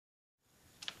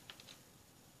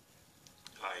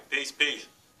Peace, peace.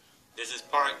 This is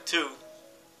part 2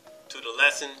 to the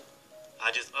lesson I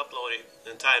just uploaded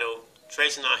entitled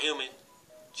Tracing Our Human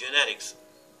Genetics.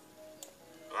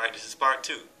 Alright, this is part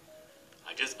 2.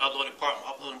 I just uploading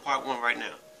part 1 right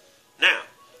now. Now,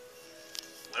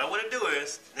 what I want to do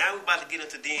is, now we're about to get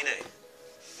into DNA.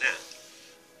 Now,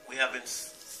 we have been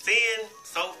seeing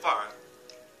so far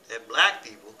that black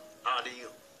people are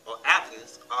or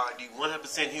Africans are the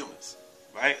 100% humans,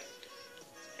 right?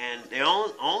 And their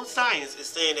own science is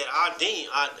saying that our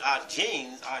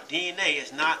genes, our DNA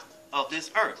is not of this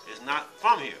earth. It's not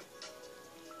from here.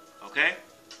 Okay?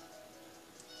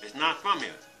 It's not from here.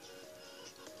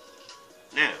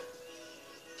 Now,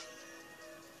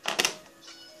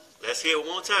 let's hear it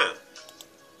one time.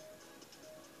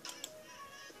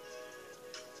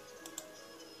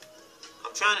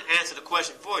 I'm trying to answer the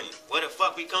question for you. Where the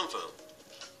fuck we come from?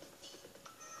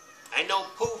 Ain't no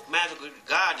poof, magical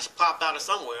God just popped out of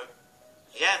somewhere.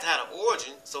 He has to have an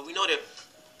origin, so we know that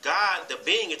God, the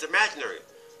being, is imaginary.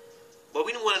 But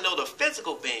we don't want to know the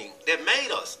physical being that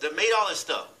made us, that made all this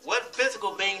stuff. What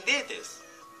physical being did this?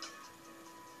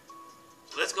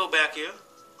 Let's go back here.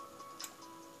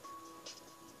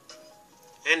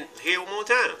 And hear it one more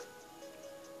time.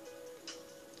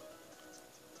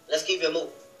 Let's keep it moving,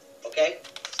 okay?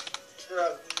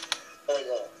 Going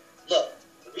on. Look,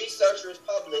 the researchers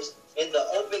published in the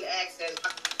open access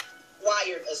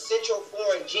acquired essential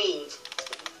foreign genes,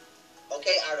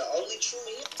 okay, are the only true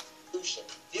evolution.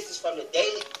 This is from the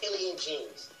Daily Alien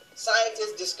Genes.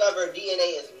 Scientists discovered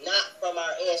DNA is not from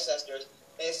our ancestors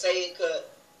and say it could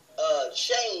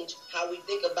change how we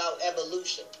think about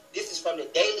evolution. This is from the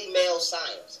Daily Mail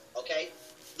Science, okay?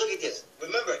 Look at this.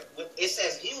 Remember, it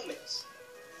says humans,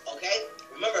 okay?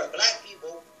 Remember, black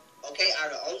people, okay, are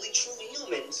the only true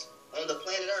humans on the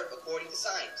planet Earth according to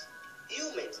science.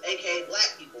 Humans, aka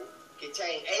black people,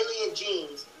 contain alien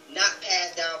genes not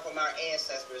passed down from our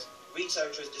ancestors,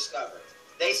 researchers discovered.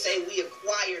 They say we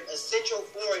acquired essential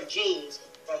foreign genes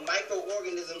from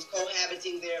microorganisms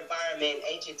cohabiting their environment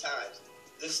in ancient times.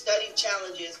 The study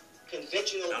challenges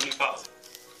conventional... Let me pause it.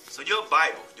 So your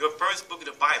Bible, your first book of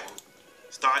the Bible,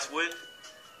 starts with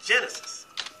Genesis.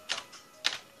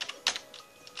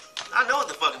 I know what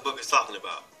the fucking book is talking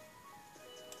about.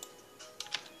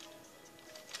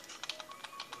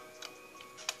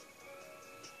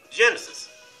 Genesis.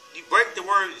 You break the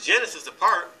word Genesis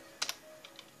apart,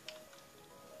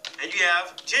 and you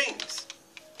have genes.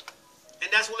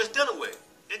 And that's what it's dealing with.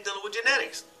 It's dealing with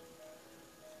genetics.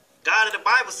 God in the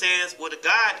Bible says, well, the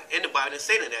God in the Bible didn't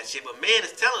say none of that shit, but man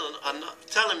is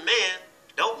telling man,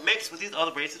 don't mix with these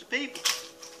other races of people.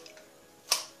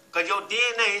 Because your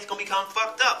DNA is going to become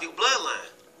fucked up, your bloodline.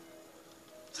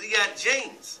 So you got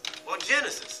genes, or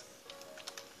Genesis.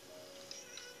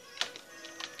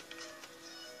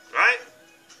 Right?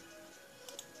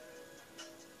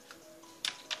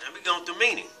 Now we're going through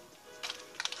meaning.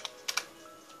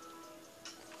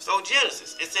 So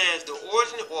Genesis, it says the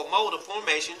origin or mode of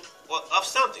formation of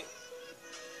something.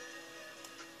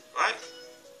 Right?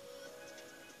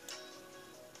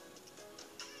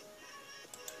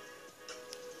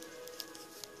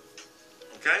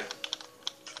 Okay?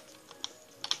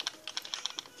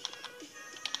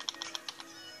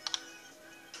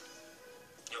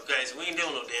 Okay, so we ain't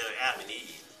dealing with no damn Adam and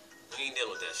Eve. We ain't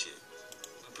dealing with that shit.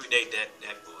 We predate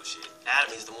that bullshit.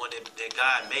 Adam is the one that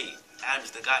God made. Adam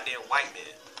is the goddamn white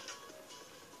man.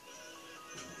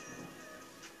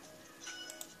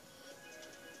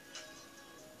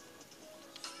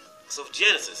 So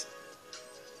Genesis,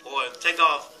 or take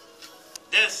off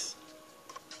this,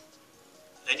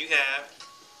 and you have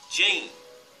genes,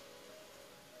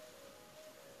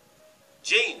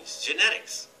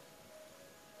 genetics,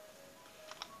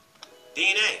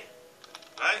 DNA,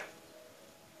 right?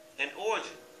 And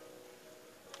origin,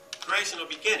 creation or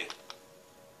beginning,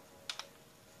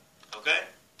 okay?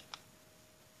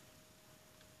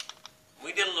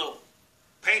 We did a little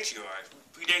patriarch,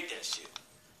 we predate that shit,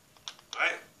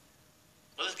 right?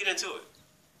 Well, let's get into it.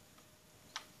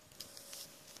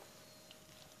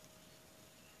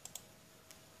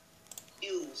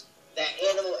 Views that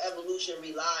animal evolution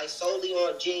relies solely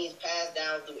on genes passed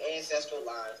down through ancestral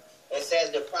lines and says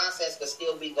the process could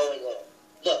still be going on.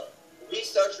 Look,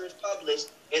 researchers published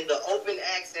in the open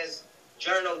access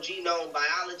journal Genome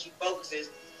Biology focuses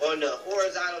on the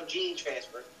horizontal gene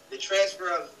transfer, the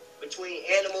transfer of between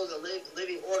animals and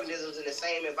living organisms in the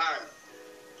same environment.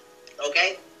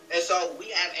 Okay? And so we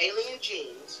have alien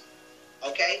genes,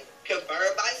 okay,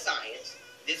 confirmed by science.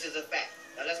 This is a fact.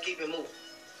 Now let's keep it moving.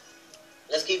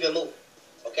 Let's keep it moving,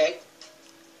 okay?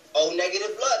 O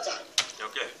negative blood type.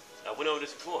 Okay. I went over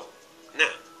this before.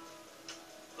 Now,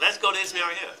 let's go to this man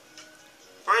right here.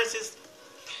 Francis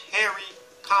Harry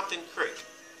Compton Crick.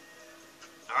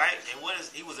 Alright, and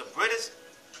he was a British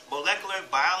molecular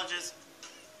biologist,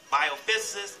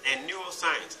 biophysicist, and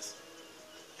neuroscientist.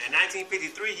 In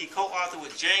 1953, he co-authored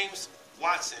with James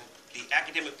Watson the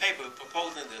academic paper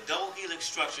proposing the double helix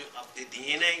structure of the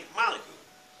DNA molecule.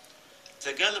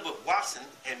 Together with Watson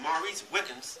and Maurice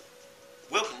Wilkins,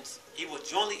 he was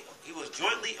jointly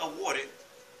awarded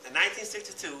the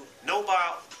 1962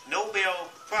 Nobel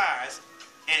Prize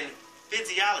in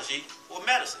Physiology or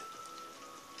Medicine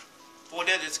for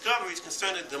their discoveries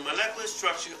concerning the molecular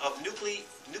structure of nucleic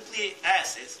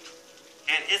acids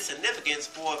and its significance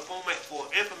for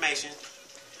information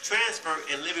transfer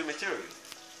in living material.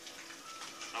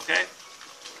 Okay?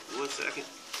 1 second.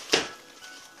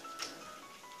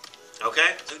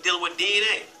 Okay? So we're dealing with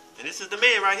DNA. And this is the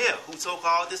man right here who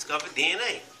so-called discovered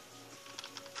DNA.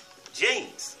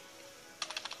 Genes.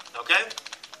 Okay?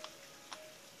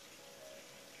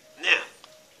 Now,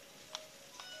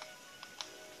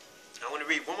 I want to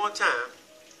read one more time.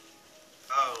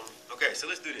 Okay, so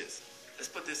let's do this. Let's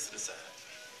put this to the side.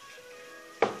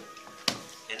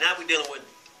 And now we're dealing with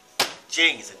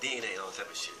genes and DNA and all that type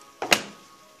of shit.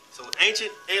 So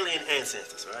ancient alien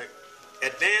ancestors, right?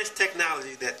 Advanced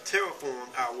technology that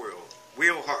terraformed our world.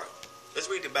 Real hard. Let's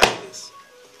read the back of this.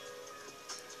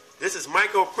 This is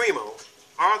Michael Cremo,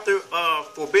 author of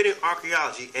Forbidden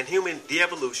Archaeology and Human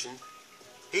De-Evolution.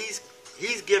 He's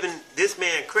given this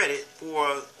man credit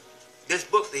for this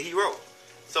book that he wrote.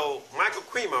 So Michael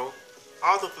Cremo,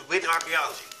 author of Forbidden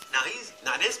Archaeology. Now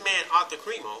this man, Michael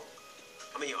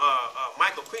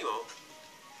Cremo,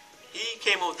 he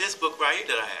came up with this book right here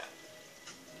that I have.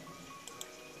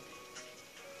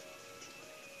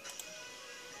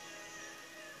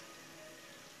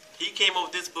 He came up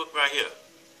with this book right here.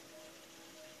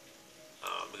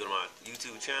 Let me go to my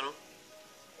YouTube channel.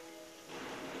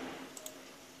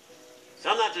 So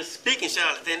I'm not just speaking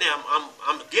shout out to them now.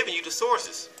 I'm giving you the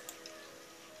sources.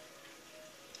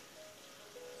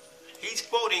 He's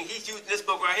using this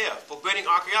book right here, Forbidden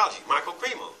Archaeology, Michael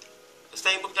Cremo. The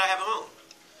same book that I have at home.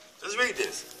 Let's read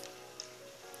this.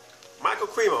 Michael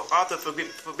Cremo, author of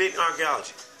Forbidden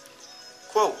Archaeology.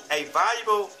 Quote, a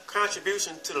valuable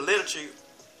contribution to the literature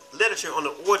on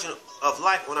the origin of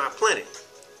life on our planet.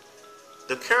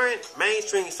 The current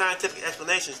mainstream scientific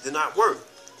explanations do not work.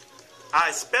 I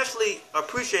especially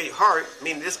appreciate Hart,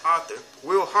 meaning this author,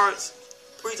 Will Hart's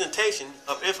presentation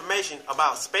of information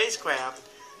about spacecraft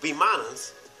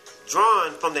Vimanas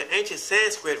drawn from the ancient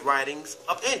Sanskrit writings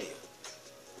of India.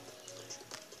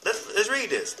 Let's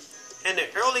read this. In the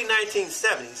early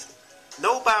 1970s,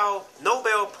 Nobel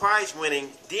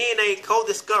Prize-winning DNA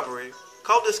co-discoverer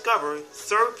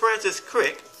Sir Francis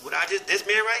Crick, this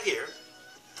man right here,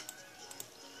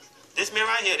 this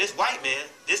white man,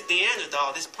 this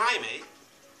Neanderthal, this primate,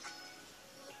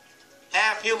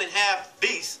 half human, half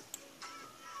beast,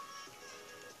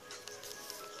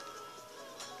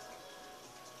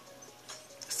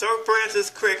 Sir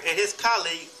Francis Crick and his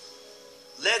colleague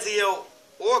Leslie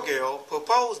Orgel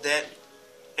proposed that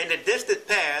in the distant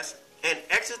past, an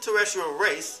extraterrestrial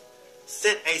race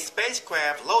sent a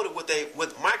spacecraft loaded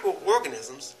with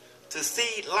microorganisms to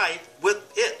seed life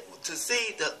to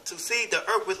seed the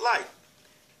earth with life.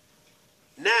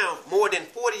 Now, more than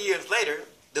 40 years later,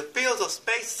 the fields of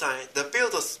space science,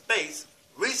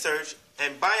 research,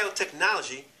 and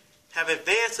biotechnology have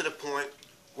advanced to the point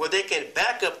where they can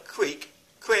back up Crick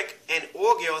and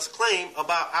Orgel's claim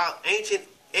about our ancient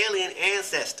alien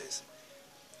ancestors.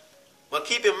 But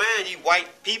keep in mind, you white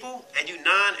people and you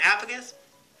non-Africans,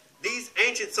 these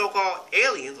ancient so-called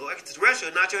aliens or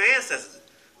extraterrestrials are not your ancestors.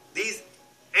 These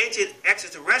ancient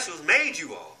extraterrestrials made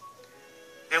you all.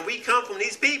 And we come from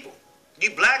these people.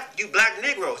 You black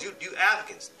Negroes, you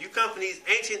Africans. You come from these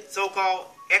ancient so-called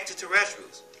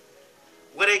extraterrestrials.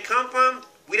 Where they come from,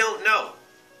 we don't know.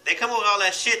 They come up with all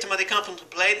that shit. They come from the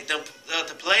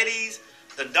Pleiades,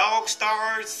 the Dog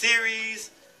Stars series,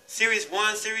 Series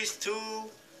 1, Series 2,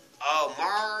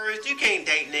 Mars. You can't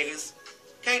date niggas.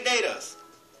 Can't date us.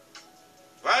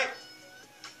 Right?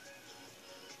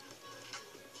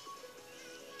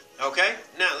 Okay?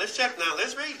 Now, let's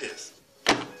read this.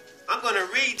 I'm going to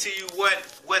read to you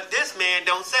what this man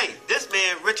don't say. This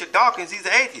man, Richard Dawkins, he's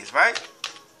an atheist, right?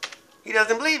 He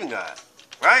doesn't believe in God.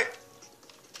 Right?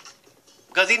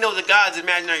 Because he knows that God is an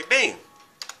imaginary being.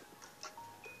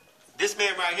 This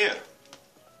man right here.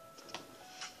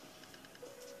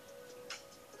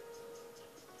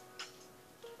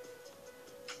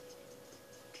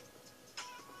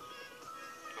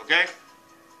 Okay?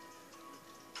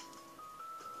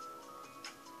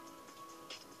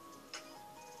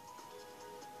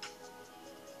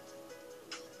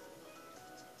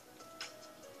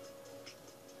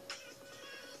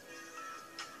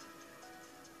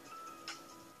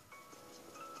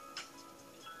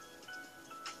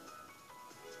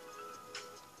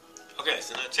 Okay,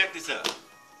 so now check this out.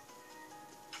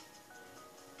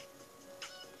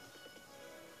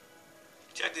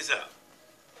 Check this out.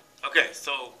 Okay,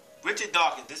 so Richard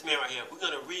Dawkins, this man right here, we're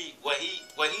gonna read what he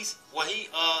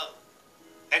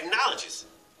acknowledges.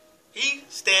 He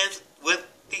stands with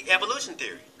the evolution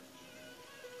theory.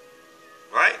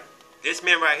 Right? This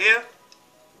man right here,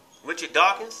 Richard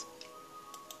Dawkins.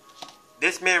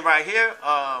 This man right here,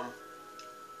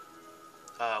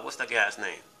 what's the guy's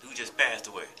name? Who just passed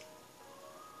away?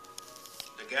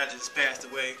 The guy just passed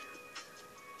away.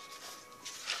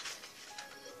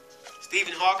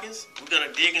 Stephen Hawkins. We're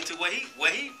gonna dig into what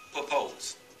he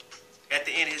proposed at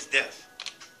the end of his death.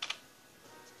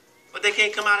 But they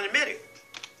can't come out and admit it.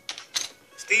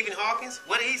 Stephen Hawkins,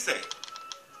 what did he say?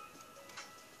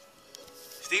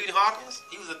 Stephen Hawkins,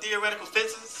 he was a theoretical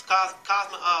physicist,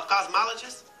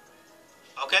 cosmologist.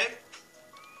 Okay?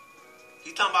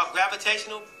 He's talking about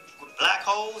gravitational black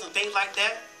holes and things like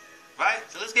that. Right?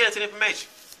 So let's get into the information.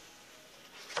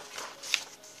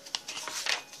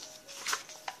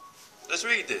 Let's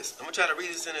read this. I'm going to try to read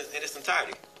this in its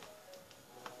entirety.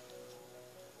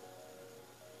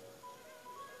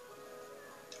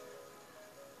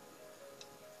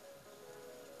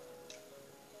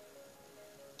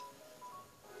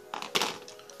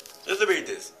 Let's read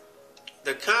this.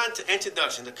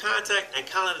 Introduction, the contact and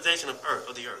colonization of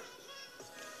the Earth.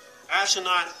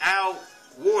 Astronaut Al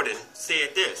Warden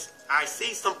said this: I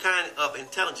see some kind of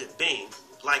intelligent being,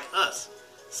 like us,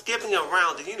 skipping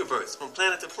around the universe from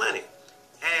planet to planet,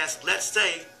 as, let's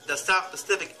say, the South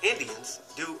Pacific Indians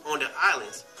do on the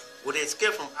islands, where they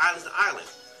skip from island to island.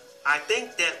 I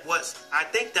think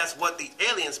that's what the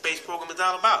alien space program is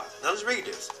all about. Now let's read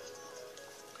this.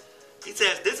 He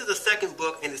says, this is the second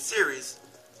book in the series.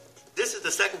 This is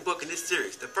the second book in this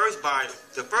series. The first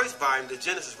volume, The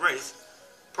Genesis Race,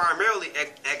 primarily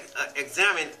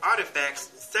examined artifacts,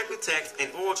 sacred texts,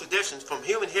 and oral traditions from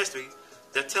human history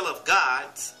that tell of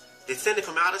gods descended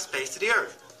from outer space to the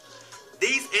earth.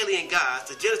 These alien gods,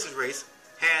 the Genesis race,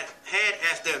 had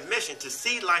as their mission to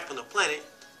seed life on the planet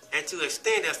and to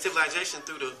extend their civilization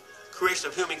through the creation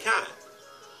of humankind.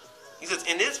 He says,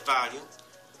 in this volume,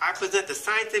 I present the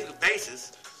scientific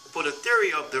basis for the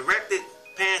theory of directed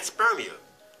panspermia,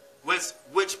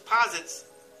 which posits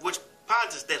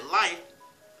that life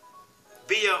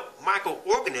via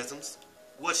microorganisms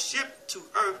was shipped to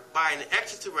Earth by an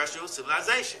extraterrestrial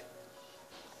civilization.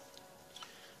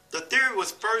 The theory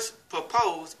was first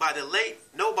proposed by the late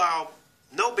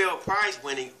Nobel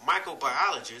Prize-winning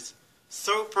microbiologist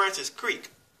Sir Francis Crick,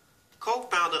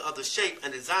 co-founder of the shape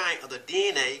and design of the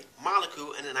DNA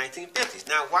molecule in the 1950s.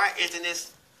 Now, why isn't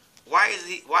this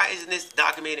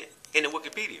documented in the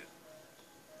Wikipedia?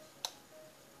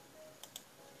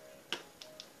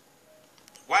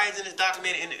 Why isn't this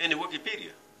documented in the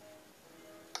Wikipedia?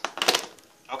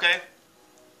 Okay?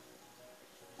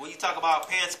 When you talk about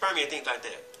panspermia and things like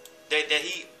that, that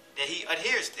he had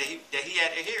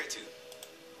adhered to,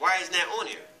 why isn't that on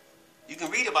here? You can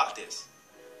read about this.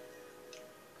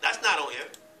 That's not on here.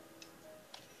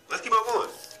 Let's keep on going.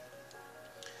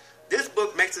 This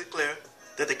book makes it clear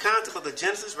that the concept of the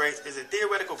Genesis race is a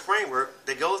theoretical framework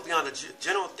that goes beyond the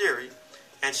general theory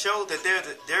and shows that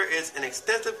there is an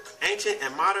extensive ancient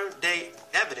and modern day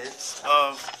evidence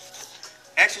of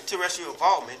extraterrestrial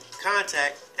involvement,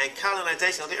 contact, and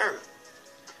colonization of the earth.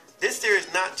 This series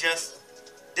is not just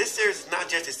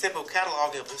a simple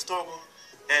cataloging of historical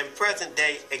and present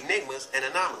day enigmas and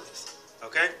anomalies.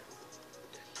 Okay?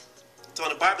 So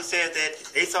when the Bible says that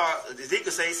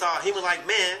Ezekiel said he saw a human-like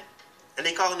man, and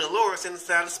they call him the Lord sitting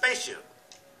inside a spaceship,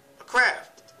 a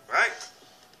craft, right?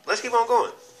 Let's keep on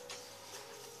going.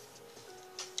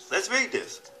 Let's read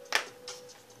this.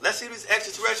 Let's see what these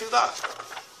extraterrestrials are.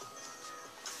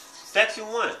 Section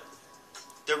 1.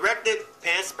 Directed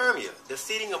panspermia, the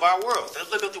seeding of our world.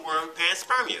 Let's look up the word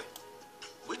panspermia.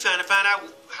 We're trying to find out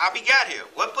how we got here.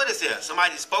 What put us here?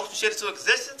 Somebody spoke some shit into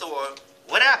existence, or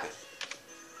what happened?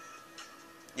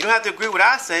 You don't have to agree with what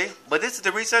I say, but this is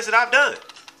the research that I've done.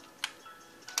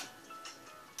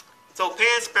 So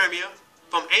panspermia,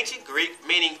 from ancient Greek,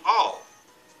 meaning all,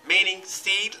 meaning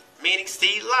seed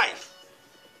life.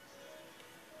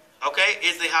 Okay,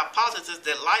 is the hypothesis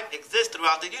that life exists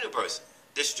throughout the universe,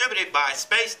 distributed by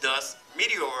space dust,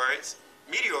 meteoroids,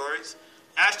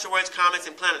 asteroids, comets,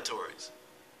 and planetoids.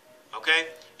 Okay,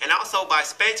 and also by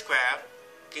spacecraft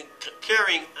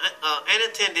carrying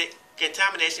unattended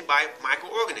contamination by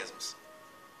microorganisms.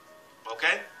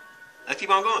 Okay, let's keep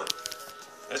on going.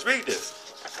 Let's read this.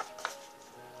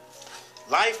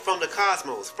 Life from the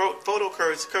cosmos, photo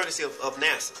courtesy of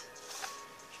NASA.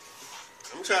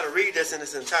 I'm going to try to read this in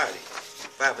its entirety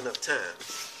if I have enough time.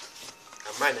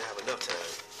 I might not have enough time.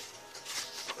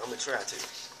 I'm going to try to.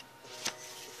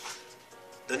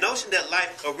 The notion that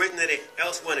life originated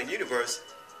elsewhere in the universe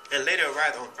and later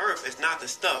arrived on Earth is not the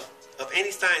stuff of any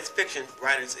science fiction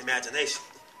writer's imagination.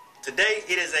 Today,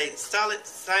 it is a solid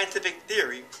scientific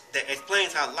theory that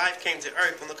explains how life came to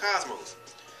Earth from the cosmos.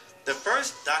 The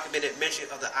first documented mention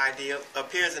of the idea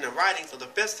appears in the writings of the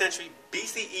 5th century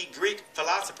BCE Greek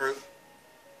philosopher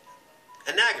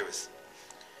Anaxagoras.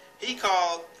 He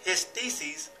called his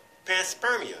thesis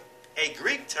panspermia, a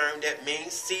Greek term that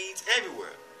means seeds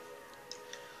everywhere.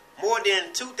 More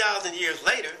than 2,000 years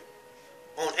later,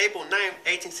 on April 9,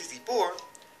 1864,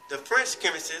 the French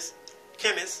chemist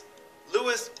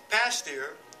Louis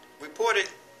Pasteur reported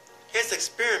his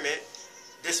experiment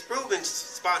disproving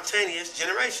spontaneous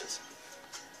generations.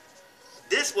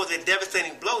 This was a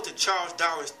devastating blow to Charles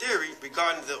Darwin's theory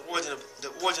regarding the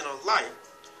origin of life,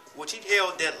 which he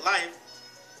held that life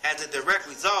as a direct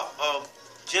result of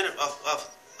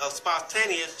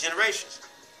spontaneous generations.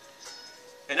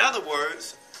 In other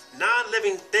words,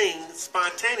 non-living things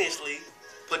spontaneously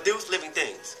produce living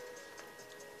things.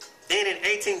 Then in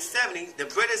 1870, the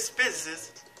British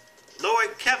physicists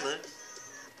Lord Kelvin,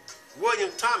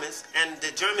 William Thomas, and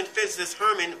the German physicist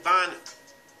Hermann von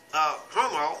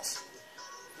Helmholtz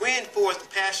reinforced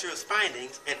Pasteur's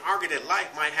findings and argued that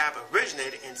life might have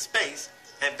originated in space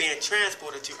and been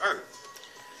transported to Earth.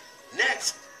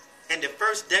 Next, in the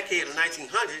first decade of the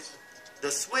 1900s,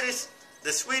 the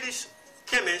Swedish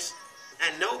chemist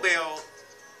and Nobel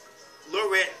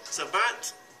laureate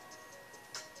savant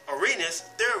Arrhenius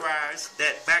theorized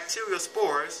that bacterial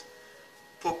spores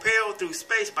propelled through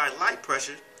space by light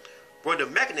pressure were the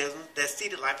mechanisms that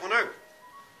seeded life on Earth.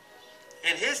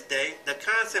 In his day, the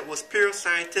concept was pure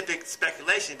scientific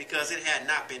speculation because it had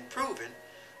not been proven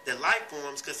that life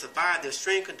forms could survive the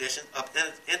extreme conditions of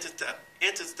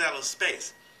interstellar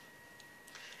space.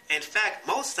 In fact,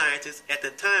 most scientists at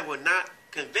the time were not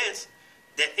convinced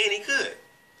that any could.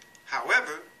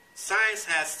 However, science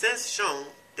has since shown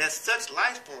that such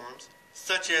life forms,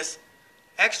 such as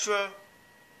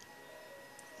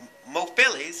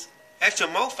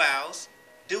extramophiles,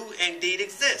 do indeed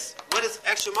exist. What is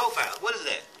extramophile? What is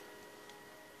that?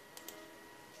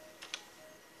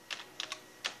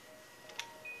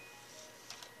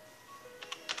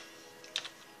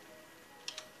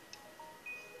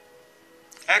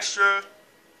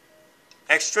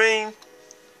 Extreme.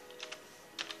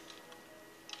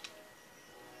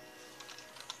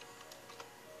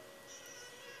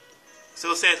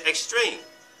 So it says extreme.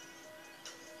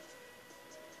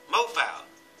 Mofile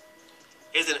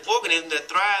is an organism that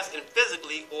thrives in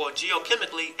physically or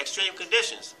geochemically extreme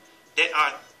conditions that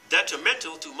are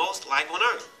detrimental to most life on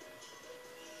Earth.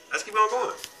 Let's keep on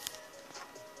going.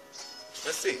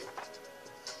 Let's see.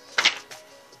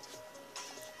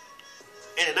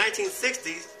 In the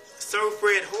 1960s, Sir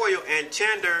Fred Hoyle and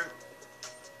Chandler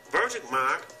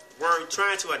Bergman were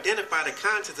trying to identify the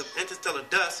contents of interstellar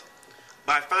dust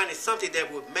by finding something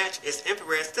that would match its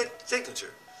infrared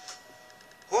signature.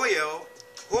 Hoyle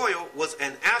was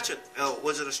an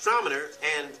astronomer,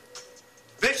 and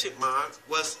Bergman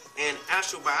was an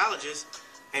astrobiologist,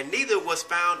 and neither was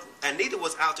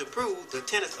out to prove the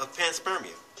tenets of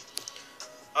panspermia.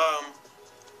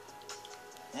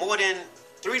 More than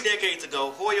 3 decades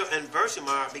ago, Hoyle and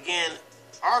Bergman began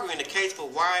arguing the case for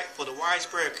the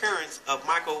widespread occurrence of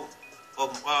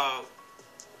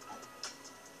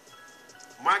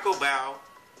microbial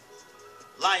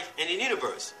life in the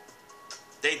universe.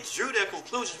 They drew their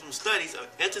conclusions from studies of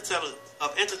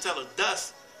interstellar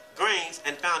dust grains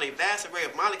and found a vast array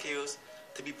of molecules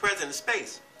to be present in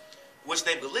space, which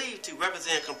they believed to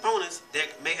represent components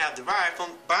that may have derived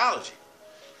from biology.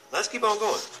 Let's keep on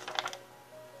going.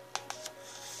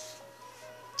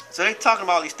 So they're talking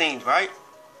about all these things, right?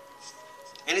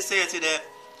 And it says here that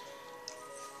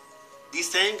these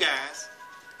same guys,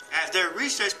 as their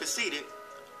research proceeded,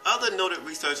 other noted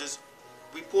researchers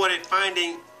reported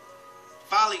finding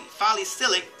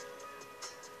polycyclic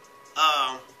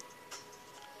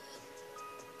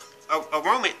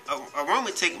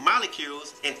aromatic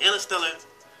molecules in interstellar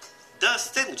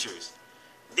dust signatures.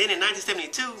 Then in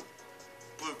 1972,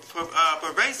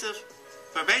 pervasive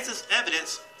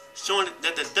evidence showing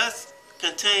that the dust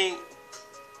contained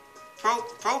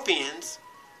propions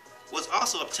was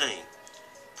also obtained.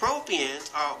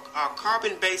 Propions are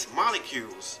carbon-based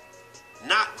molecules,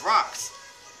 not rocks.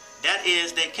 That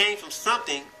is, they came from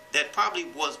something that probably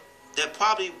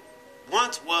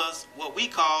once was what we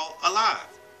call alive.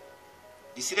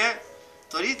 You see that?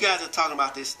 So these guys are talking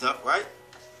about this stuff, right?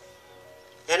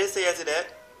 And it says that,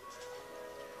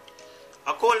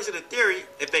 according to the theory,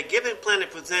 if a given planet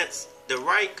presents the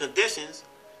right conditions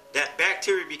that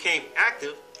bacteria became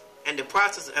active and the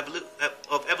process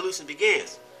of evolution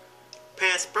begins.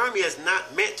 Panspermia is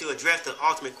not meant to address the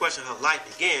ultimate question of how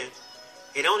life began.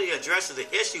 It only addresses the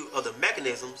issue of the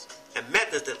mechanisms and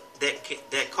methods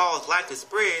that cause life to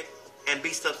spread and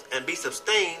be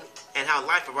sustained, and how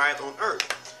life arrives on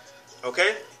Earth.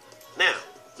 Okay? Now,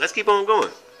 let's keep on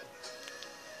going.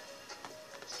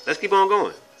 Let's keep on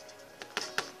going.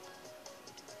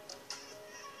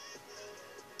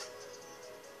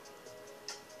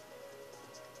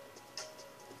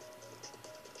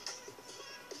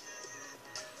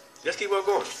 Let's keep on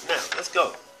going. Now, let's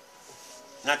go.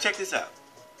 Now, check this out.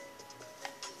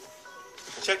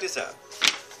 Check this out.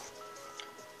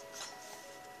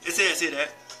 It says here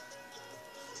that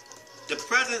the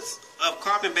presence of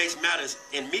carbon-based matters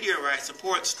in meteorites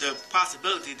supports the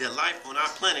possibility that life on our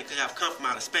planet could have come from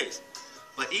outer space.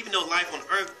 But even though life on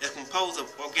Earth is composed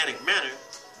of organic matter,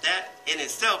 that in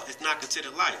itself is not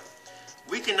considered life.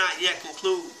 We cannot yet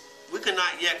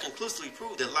conclusively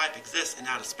prove that life exists in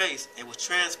outer space and was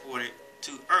transported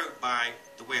to Earth by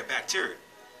the way of bacteria.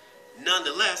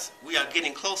 Nonetheless, we are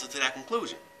getting closer to that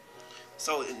conclusion.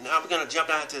 So now we're going to jump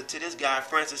down to this guy,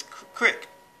 Francis Crick.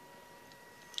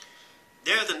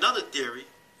 There is another theory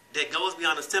that goes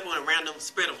beyond the simple and random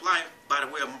spread of life by the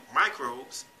way of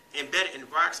microbes embedded in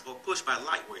rocks or pushed by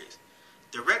light waves.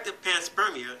 Directed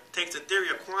panspermia takes the theory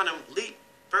of quantum leap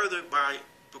further by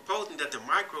proposing that the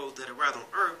microbes that arrived on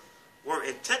Earth were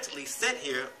intentionally sent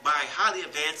here by highly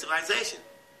advanced civilization.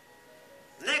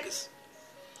 Niggas.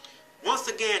 Once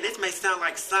again, this may sound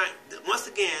like science.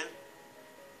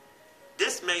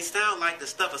 This may sound like the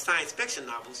stuff of science fiction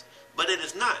novels, but it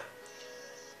is not.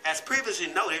 As previously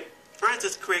noted,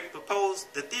 Francis Crick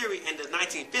proposed the theory in the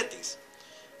 1950s.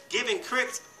 Given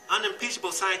Crick's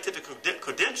unimpeachable scientific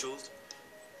credentials,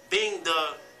 being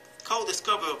the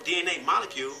co-discoverer of DNA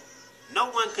molecule,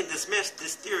 no one can dismiss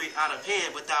this theory out of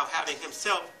hand without having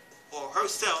himself or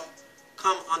herself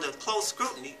come under close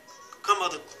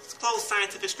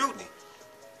scientific scrutiny.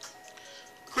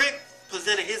 Crick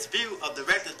presented his view of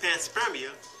directed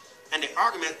panspermia and the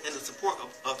argument in the support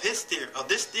of this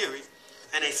theory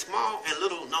in a small and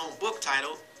little known book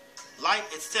titled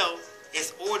Life Itself,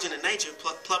 Its Origin and Nature,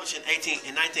 published in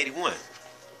 1981.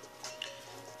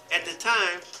 At the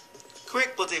time,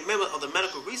 Crick was a member of the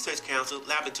Medical Research Council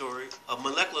Laboratory of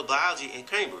Molecular Biology in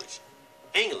Cambridge,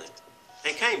 England.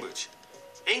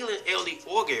 L.D.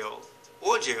 Orgel,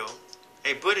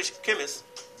 a British chemist,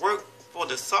 worked for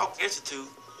the Salk Institute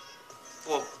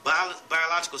for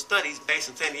Biological Studies based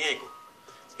in San Diego.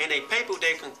 In a paper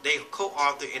they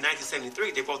co-authored in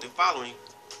 1973, they wrote the following: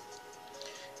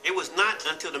 "It was not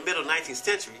until the middle 19th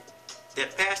century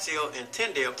that Pasteur and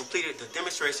Tyndall completed the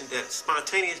demonstration that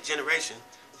spontaneous generation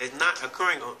is not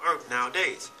occurring on Earth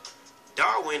nowadays.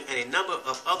 Darwin and a number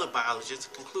of other biologists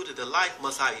concluded that life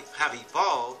must have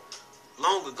evolved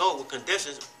long ago when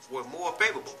conditions were more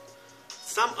favorable.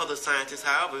 Some other scientists,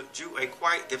 however, drew a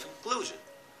quite different conclusion.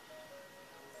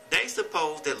 They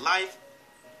suppose that life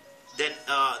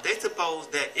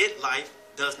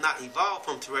does not evolve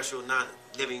from terrestrial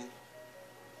non-living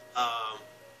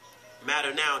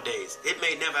matter nowadays. It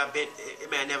may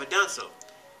have never done so.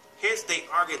 Hence, they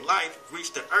argued life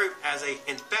reached the Earth as an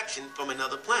infection from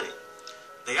another planet.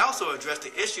 They also addressed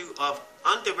the issue of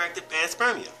undirected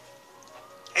panspermia.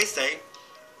 They say,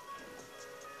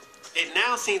 it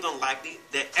now seems unlikely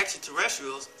that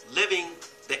extraterrestrial living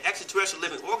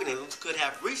organisms could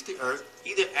have reached the Earth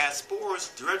either as spores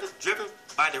driven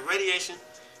by the radiation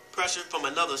pressure from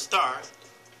another star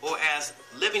or as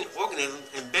living organisms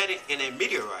embedded in a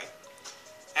meteorite.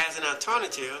 As an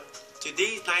alternative to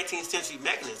these 19th century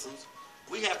mechanisms,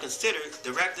 we have considered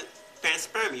directed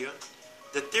panspermia,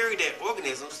 the theory that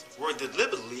organisms were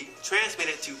deliberately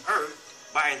transmitted to Earth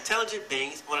by intelligent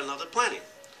beings on another planet.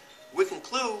 We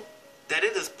conclude that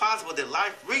it is possible that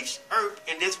life reached Earth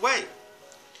in this way.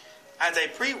 As a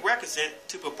prerequisite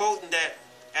to proposing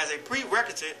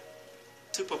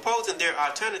their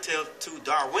alternative to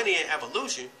Darwinian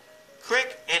evolution,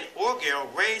 Crick and Orgel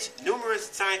raised numerous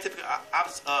scientific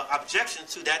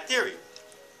objections to that theory.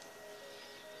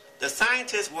 The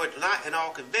scientists were not at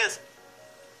all convinced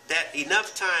that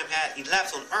enough time had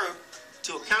elapsed on Earth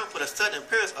to account for the sudden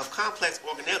appearance of complex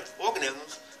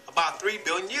organisms about 3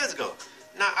 billion years ago.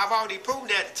 Now, I've already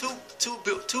proved that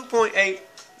 2.8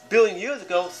 billion years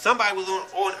ago, somebody was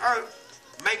on Earth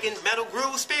making metal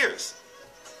groove spears.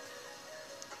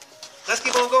 Let's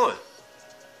keep on going.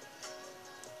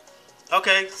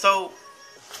 Okay, so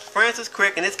Francis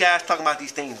Crick and this guy's talking about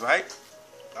these things, right?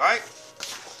 Alright?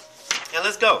 And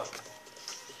let's go.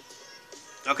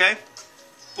 Okay?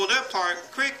 For their part,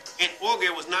 Crick and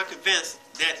Auger was not convinced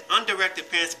that undirected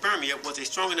panspermia was a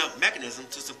strong enough mechanism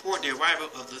to support the arrival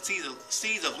of the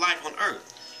seeds of life on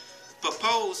Earth.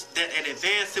 Proposed that an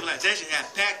advanced civilization had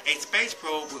packed a space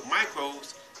probe with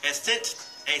microbes and sent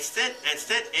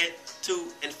it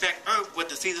to infect Earth with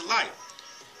the seeds of life.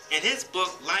 In his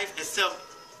book, Life Itself,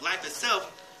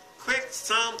 Crick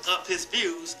summed up his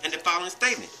views in the following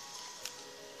statement.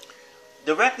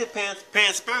 Directed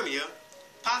panspermia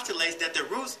postulates that the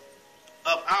roots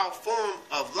of our form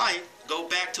of life go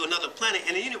back to another planet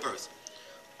in the universe,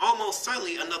 almost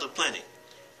certainly another planet,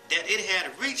 that it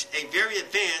had reached a very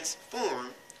advanced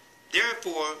form,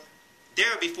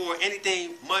 before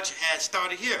anything much had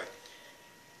started here,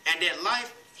 and that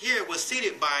life here was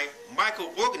seeded by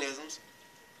microorganisms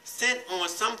sent on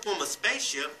some form of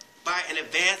spaceship by an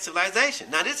advanced civilization.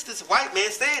 Now this white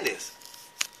man saying this.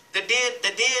 The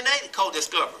DNA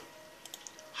co-discoverer.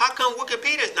 How come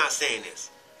Wikipedia is not saying this?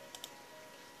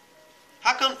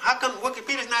 How come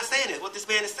Wikipedia is not saying this, what this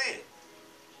man is saying?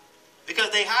 Because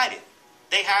they hide it.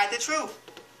 They hide the truth.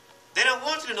 They don't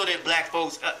want you to know that black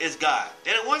folks is God.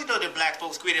 They don't want you to know that black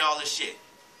folks created all this shit.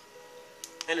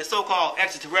 And the so-called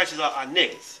extraterrestrials are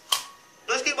niggas.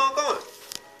 Let's keep on going.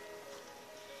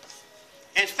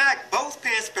 In fact, both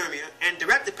panspermia and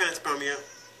directed panspermia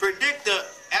predict the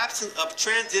absence of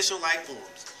transitional life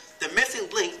forms, the missing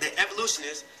link that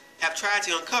evolutionists have tried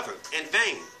to uncover in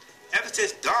vain ever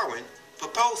since Darwin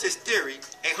proposed his theory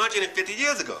 150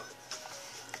 years ago.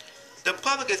 The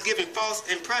public is giving false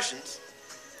impressions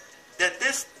that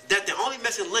the only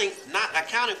missing link not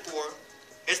accounted for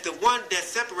is the one that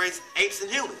separates apes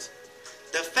and humans.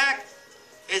 The fact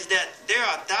is that there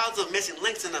are thousands of missing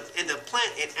links in the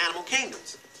plant and animal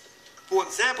kingdoms. For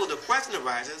example, the question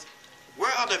arises,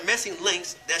 where are the missing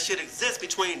links that should exist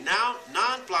between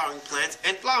non-flowering plants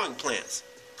and flowering plants?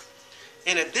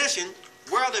 In addition,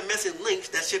 where are the missing links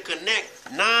that should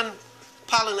connect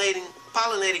non-pollinating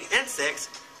insects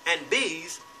and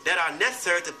bees that are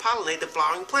necessary to pollinate the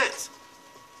flowering plants?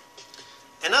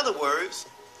 In other words,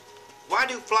 why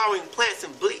do flowering plants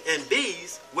and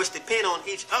bees, which depend on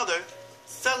each other,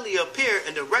 suddenly appear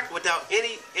in the record without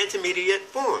any intermediate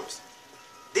forms?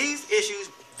 These issues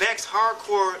vex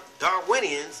hardcore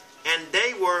Darwinians, and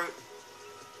they were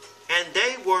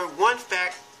one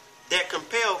fact that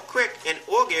compelled Crick and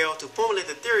Auger to formulate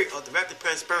the theory of directed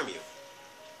panspermia.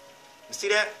 You see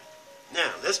that?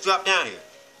 Now let's drop down here.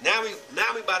 Now we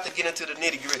about to get into the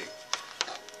nitty gritty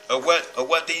of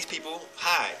what these people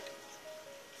hide.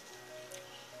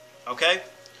 Okay?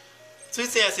 So he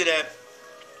says here that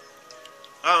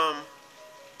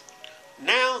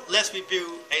now let's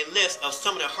review a list of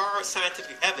some of the hard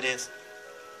scientific evidence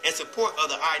in support of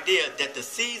the idea that the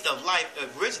seeds of life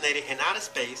originated in outer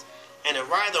space and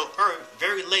arrived on Earth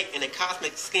very late in the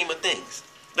cosmic scheme of things.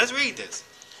 Let's read this.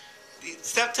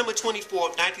 September 24,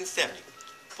 1970.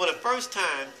 For the first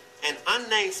time, an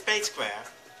unmanned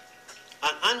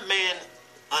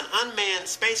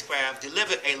spacecraft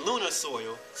delivered a lunar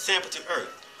soil sample to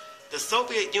Earth. The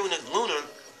Soviet Union's lunar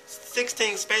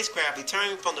 16 spacecraft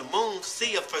returned from the moon's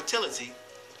sea of virility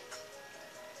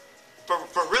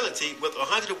with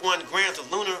 101 grams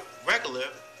of lunar regular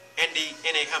in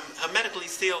a hermetically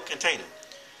sealed container.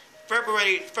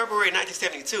 February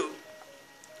 1972,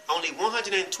 only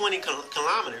 120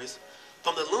 kilometers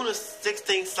from the lunar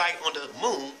 16 site on the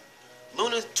moon,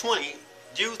 Lunar 20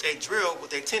 used a drill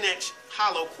with a 10-inch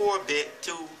hollow core bit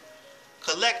to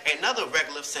collect another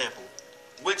regular sample,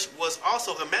 which was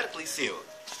also hermetically sealed.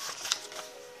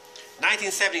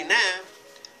 1979,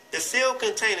 the sealed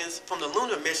containers from the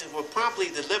lunar mission were promptly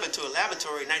delivered to a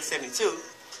laboratory in 1972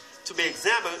 to be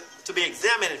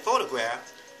examined and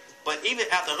photographed, but even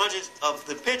after hundreds of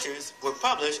the pictures were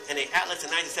published in the Atlas in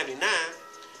 1979,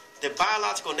 the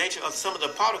biological nature of some of the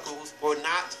particles were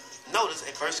not noticed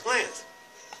at first glance.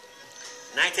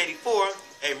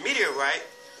 1984, a meteorite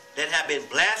that had been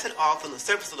blasted off from the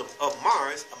surface of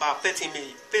Mars about 15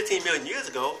 million years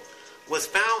ago was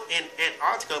found in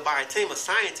Antarctica by a team of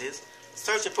scientists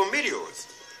searching for meteors.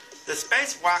 The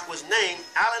space rock was named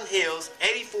Allen Hills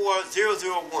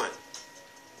 84001.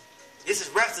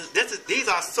 These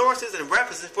are sources and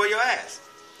references for your ass.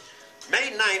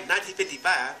 May 9,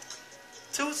 1955,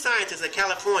 two scientists at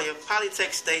California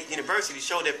Polytechnic State University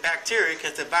showed that bacteria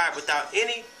can survive without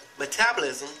any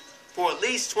metabolism for at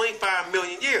least 25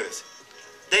 million years.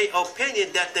 They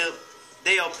opinion that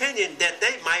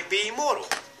they might be immortal.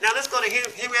 Now let's go to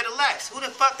Henrietta Lacks. Who the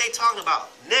fuck they talking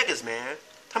about? Niggas, man.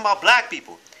 Talking about black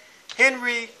people.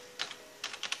 Henrietta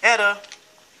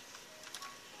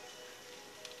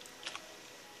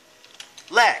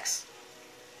Lacks.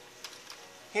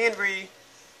 Henrietta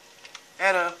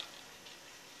at a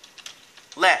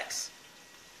lax.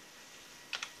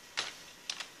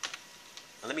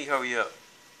 Now let me hurry up.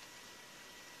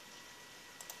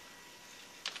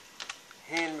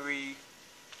 Henry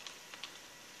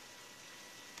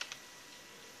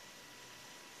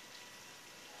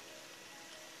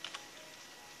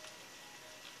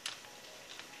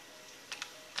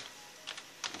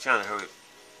I'm trying to hurry.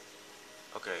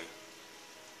 Okay.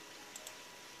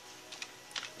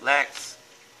 Lax.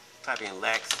 Type in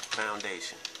Lax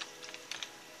Foundation.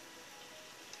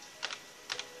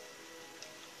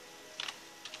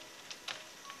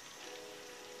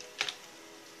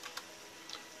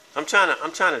 I'm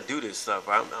trying to do this stuff.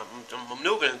 I'm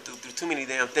maneuvering through too many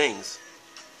damn things.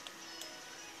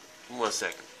 Give me 1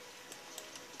 second.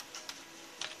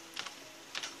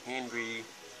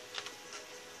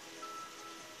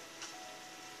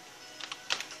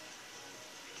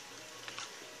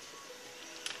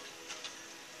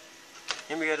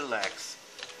 Henrietta Lacks.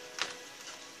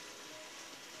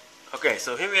 Okay,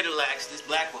 so Henrietta Lacks, this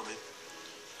black woman,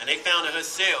 and they found that her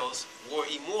cells were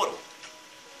immortal.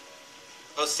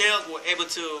 Her cells were able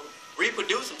to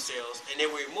reproduce themselves, and they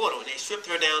were immortal, and they stripped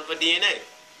her down for DNA.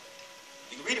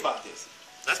 You can read about this.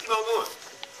 Let's keep on going.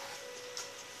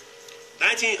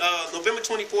 November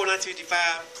 24,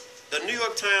 1955, the New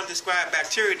York Times described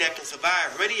bacteria that can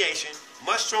survive radiation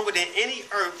much stronger than any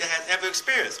Earth that has ever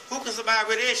experienced. Who can survive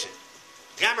radiation?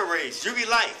 Gamma rays, UV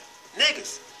light,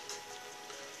 niggas.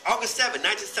 August 7,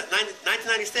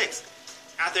 1996,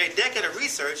 after a decade of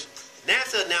research,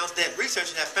 NASA announced that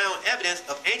researchers have found evidence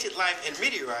of ancient life in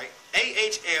meteorite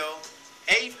AHL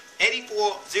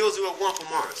 84001 from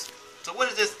Mars. So what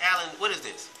is this, Alan? What is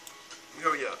this? Let me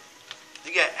hurry up.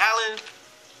 You got Alan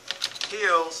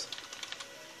Hills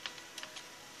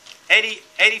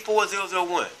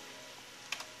 84001.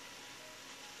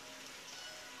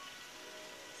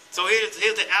 So here's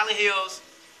the Allen Hills.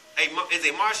 Is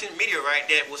a Martian meteorite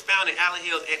that was found in Allen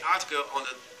Hills, Antarctica on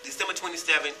December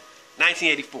 27,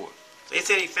 1984. So they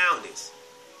said he found this.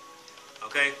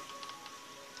 Okay?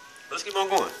 Let's keep on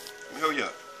going. Let me hurry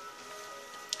up.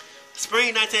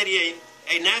 Spring 1988,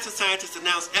 a NASA scientist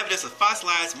announced evidence of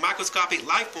fossilized microscopic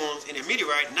life forms in a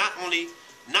meteorite not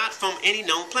from any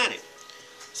known planet.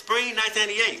 Spring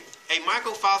 1998, a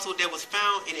microfossil that was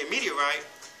found in a meteorite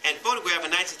and photographed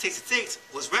in 1966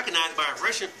 was recognized by a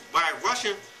Russian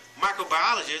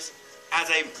microbiologist as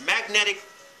a magnetic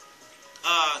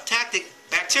tactic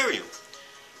bacterium.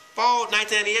 Fall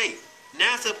 1998,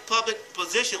 NASA public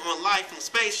position on life from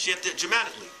space shifted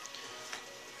dramatically.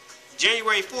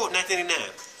 January 4,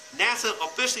 1989, NASA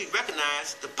officially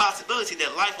recognized the possibility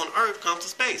that life on Earth comes to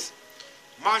space.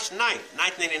 March 9,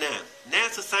 1989,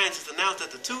 NASA scientists announced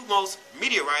that the two most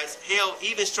meteorites held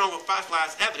even stronger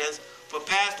fossilized evidence for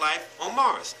past life on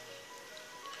Mars.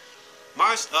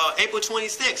 April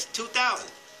 26, 2000,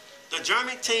 the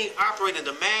German team operating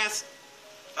the mass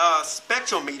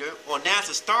spectrometer on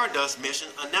NASA's Stardust mission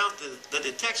announced the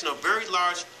detection of very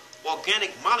large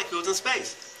organic molecules in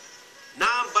space.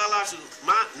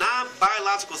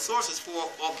 Non-biological sources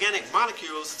for organic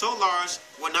molecules so large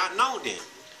were not known then.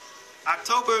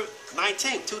 October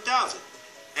 19, 2000,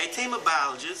 a team of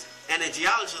biologists and a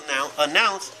geologist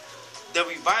announced the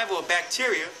revival of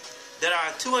bacteria that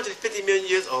are 250 million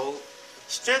years old,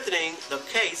 strengthening the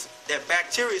case that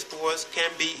bacteria spores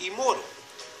can be immortal.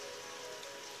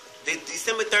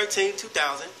 December 13,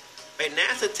 2000, a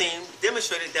NASA team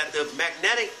demonstrated that the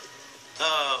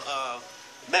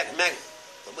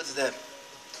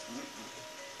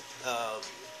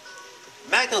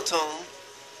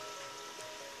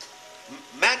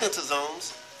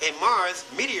magnetosomes in Mars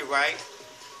meteorite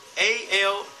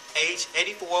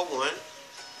ALH8401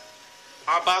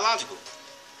 are biological.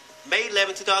 May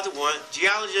 11, 2001,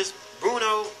 geologist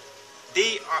Bruno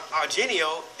Di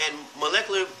Argenio and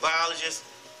molecular biologist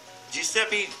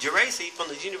Giuseppe Geraci from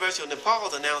the University of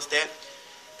Nepal announced that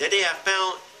they have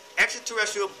found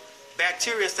extraterrestrial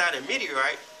bacteria inside a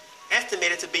meteorite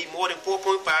estimated to be more than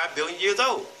 4.5 billion years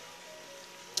old.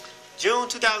 June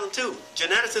 2002,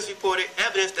 geneticists reported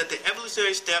evidence that the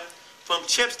evolutionary step from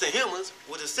chimps to humans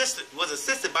was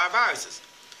assisted by viruses.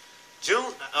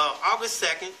 August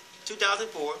 2nd,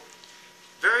 2004,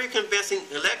 very convincing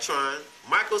electron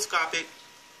microscope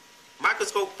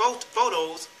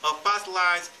photos of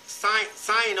fossilized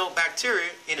cyanobacteria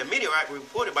in a meteorite were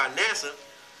reported by NASA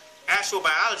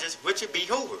astrobiologist Richard B.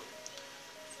 Hoover.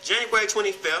 January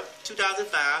 25th,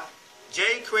 2005,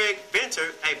 J. Craig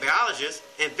Venter, a biologist,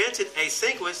 invented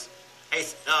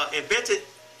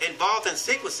involved in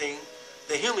sequencing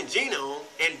the human genome,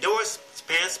 endorsed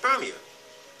panspermia.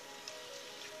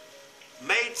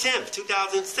 May 10th,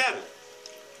 2007,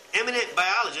 Eminent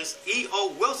biologist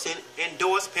E.O. Wilson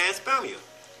endorsed panspermia.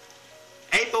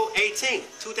 April 18,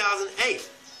 2008.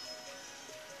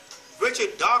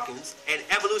 Richard Dawkins, an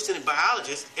evolutionary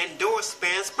biologist, endorsed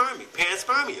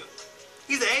panspermia.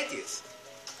 He's an atheist.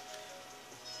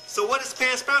 So what is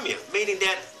panspermia? Meaning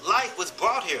that life was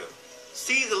brought here.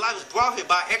 Seeds of life was brought here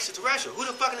by extraterrestrial. Who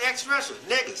the fucking extraterrestrial?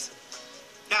 Niggas.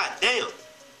 God damn.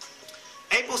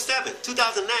 April 7,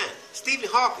 2009. Stephen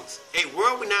Hawking, a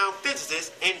world-renowned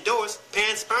physicist, endorsed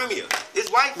panspermia. This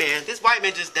white man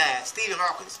just died. Stephen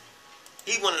Hawking.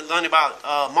 He wanted to learn about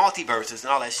multiverses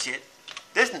and all that shit.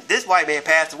 This white man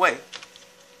passed away.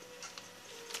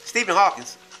 Stephen Hawking.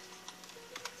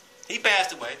 He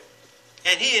passed away.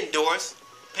 And he endorsed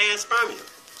panspermia.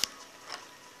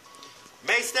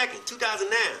 May 2nd,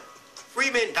 2009.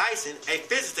 Freeman Dyson, a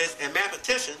physicist and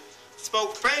mathematician,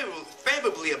 spoke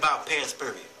favorably about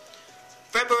panspermia.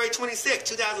 February 26,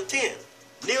 2010.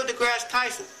 Neil deGrasse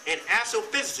Tyson, an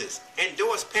astrophysicist,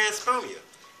 endorsed panspermia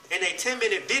in a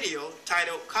 10-minute video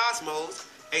titled Cosmos,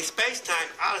 A Space-Time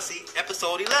Odyssey,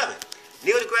 Episode 11.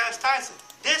 Neil deGrasse Tyson,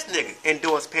 this nigga,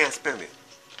 endorsed panspermia.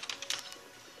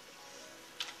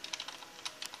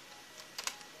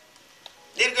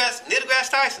 Neil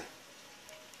deGrasse Tyson.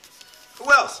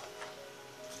 Who else?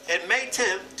 At May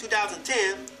 10,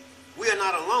 2010, We Are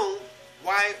Not Alone,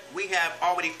 Why We Have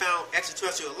Already Found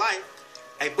Extraterrestrial Life,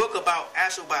 a book about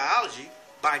astrobiology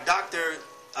by Dr.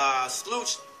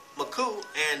 Sluch McCoo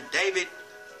and David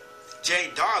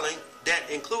J. Darling that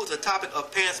includes a topic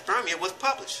of panspermia was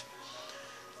published.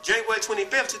 January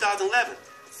 25th, 2011,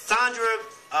 Sandra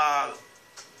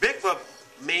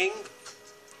Bigva-Ming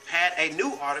had a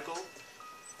new article,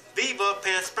 Viva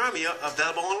Panspermia,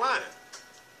 available online.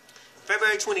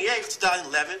 February 28th,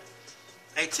 2011,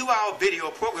 a 2-hour video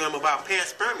program about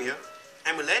panspermia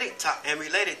and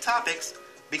related topics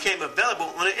became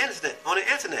available on the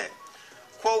internet.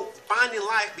 Quote, Finding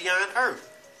Life Beyond Earth.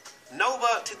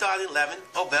 Nova 2011,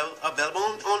 available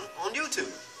on YouTube.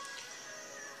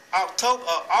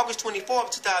 August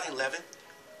 24th, 2011,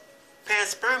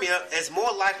 panspermia is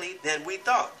more likely than we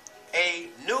thought. A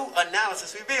new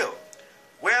analysis revealed.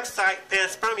 Website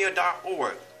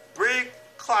panspermia.org. Brig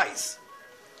Kleiss.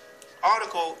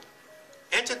 Article,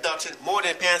 Introduction, More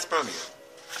Than Panspermia.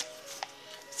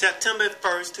 September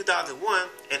 1st, 2001,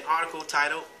 an article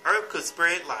titled Earth Could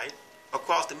Spread Life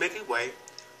Across the Milky Way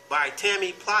by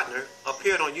Tammy Plotner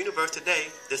appeared on Universe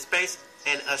Today, the space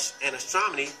and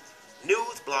astronomy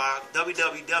news blog,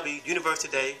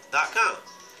 www.universetoday.com.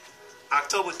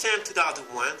 October 10,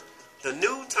 2001, the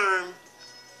new term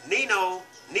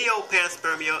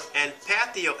neopanspermia and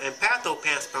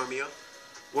pathopanspermia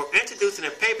were introduced in a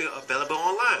paper available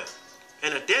online.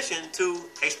 In addition to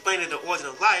explaining the origin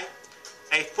of life,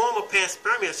 a form of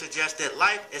panspermia suggests that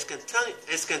life is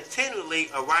continually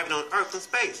arriving on Earth from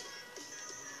space.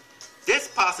 This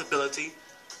possibility,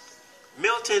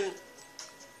 Milton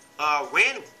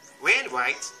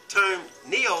Randwright's term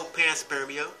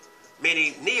neopanspermia,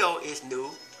 meaning neo is new,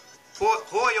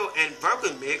 Hoyle and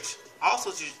Berkowitz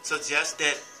also suggests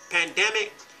that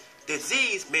pandemic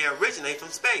disease may originate from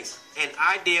space, an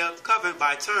idea covered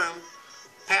by term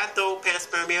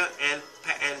pathopanspermia and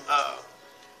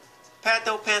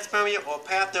pathopanspermia or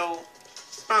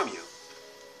pathospermia.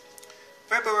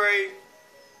 February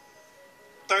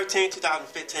 13,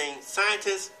 2015,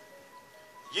 scientists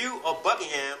U of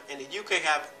Buckingham in the UK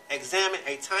have examined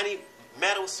a tiny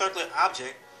metal circular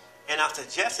object and are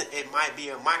suggesting it might be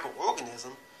a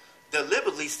microorganism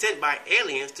deliberately sent by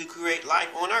aliens to create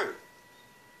life on Earth.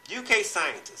 UK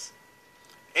scientists.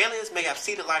 Aliens may have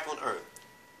seeded life on Earth.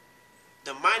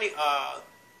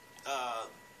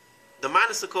 The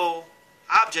minuscule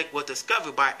object was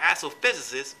discovered by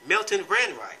astrophysicist Milton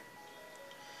Randwright.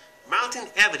 Mounting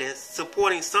evidence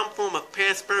supporting some form of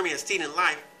panspermia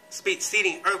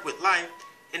seeding Earth with life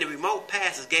in the remote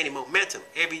past is gaining momentum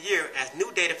every year as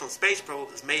new data from space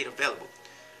probes is made available.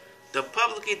 The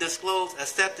publicly disclosed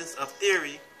acceptance of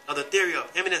the theory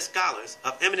of eminent scholars,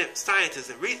 of eminent scientists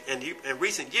in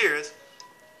recent years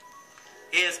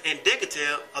is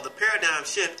indicative of the paradigm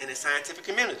shift in the scientific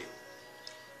community.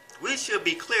 We should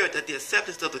be clear that the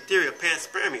acceptance of the theory of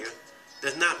panspermia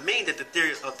does not mean that the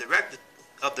theory of directed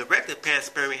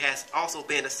panspermia has also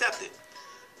been accepted.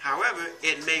 However,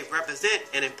 it may represent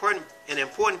an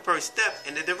important first step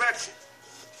in the direction.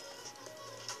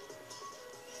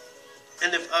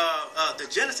 And the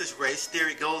Genesis race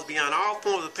theory goes beyond all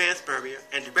forms of panspermia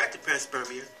and directed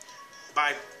panspermia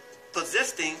by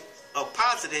positing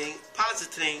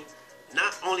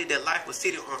not only that life was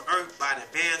seeded on Earth by an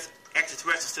advanced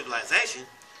extraterrestrial civilization,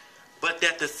 but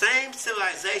that the same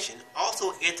civilization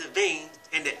also intervened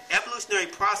in the evolutionary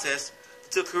process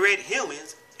to create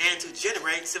humans and to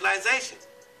generate civilization.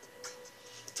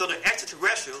 So the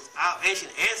extraterrestrials, our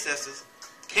ancient ancestors,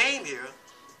 came here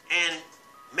and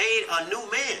made a new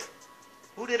man.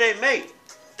 Who did they make?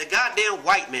 The goddamn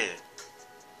white man.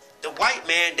 The white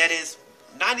man that is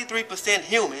 93%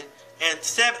 human and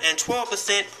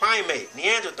 12% primate,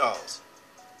 Neanderthals.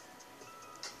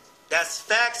 That's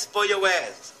facts for your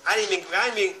ass. I didn't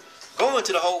even go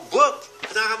into the whole book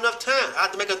because I don't have enough time. I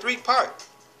have to make a 3-part.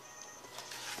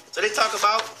 So they talk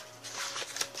about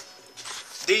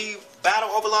the battle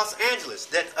over Los Angeles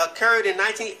that occurred in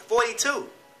 1942.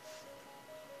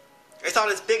 They saw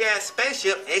this big ass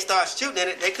spaceship and they started shooting at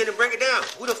it. They couldn't bring it down.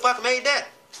 Who the fuck made that?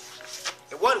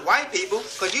 It wasn't white people,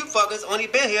 because you fuckers only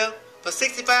been here for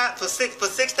 65,000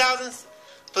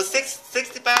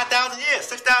 years,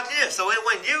 6,000 years. So it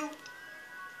wasn't you.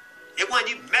 It wasn't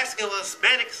you Mexicans or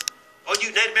Hispanics, or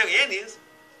you Native American Indians,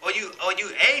 or you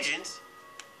Asians.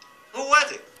 Who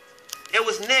was it? It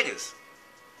was niggas.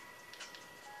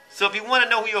 So if you want to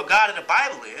know who your God in the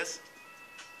Bible is,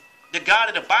 the God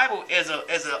in the Bible is a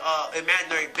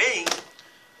imaginary being.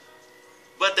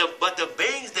 But the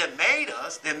beings that made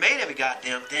us, that made every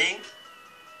goddamn thing,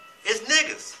 is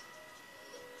niggas.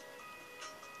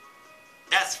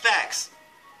 That's facts.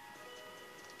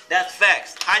 That's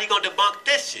facts. How you gonna debunk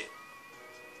this shit?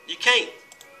 You can't.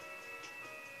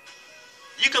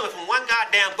 You coming from one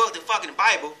goddamn book, the fucking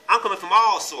Bible. I'm coming from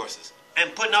all sources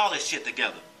and putting all this shit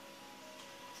together.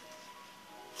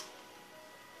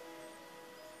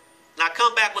 Now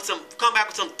come back with some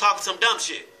talking some dumb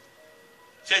shit.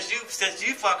 Since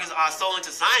you fuckers are so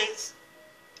into science,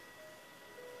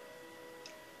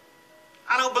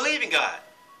 I don't believe in God.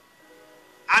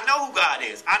 I know who God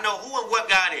is. I know who and what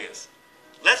God is.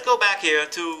 Let's go back here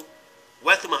to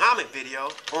Wesley Muhammad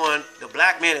video on the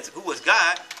black man who was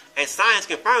God, and science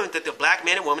confirms that the black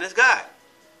man and woman is God.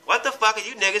 What the fuck are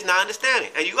you niggas not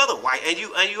understanding? And you other white and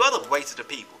you other wastes of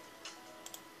people.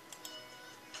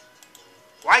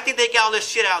 Why think they got all this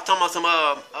shit out talking about some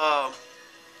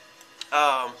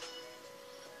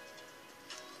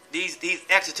these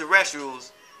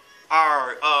extraterrestrials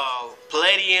are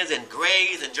Palladians and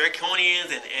Greys and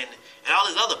Draconians and all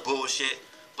this other bullshit,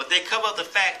 but they cover up the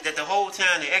fact that the whole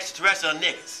time the extraterrestrials are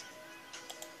niggas.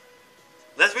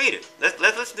 Let's read it. Let's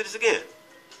listen to this again.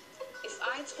 If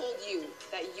I told you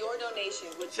that your donation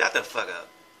would... Shut the fuck up.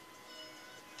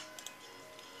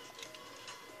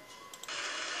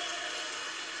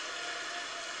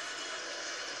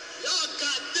 Y'all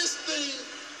got this thing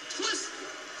twisted.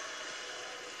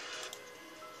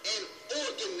 An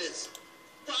organism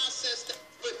processed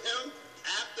with him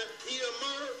after he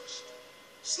emerged.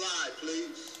 Slide,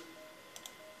 please.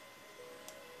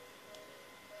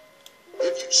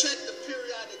 If you check the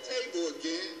periodic table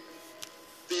again,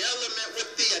 the element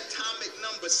with the atomic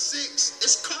number 6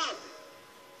 is carbon,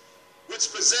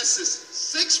 which possesses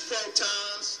 6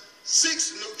 protons,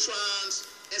 6 neutrons,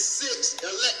 and 6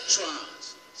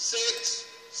 electrons. 6,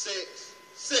 6,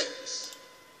 6.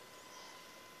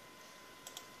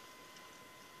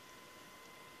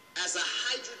 As a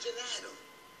hydrogen atom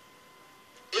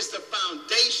is the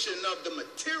foundation of the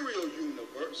material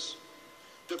universe,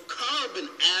 the carbon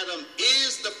atom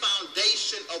is the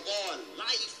foundation of all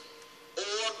life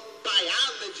or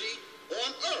biology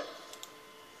on Earth.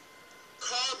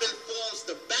 Carbon forms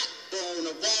the backbone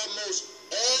of almost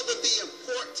all of the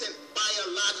important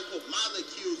biological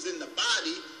molecules in the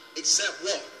body except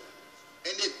water.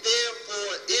 And it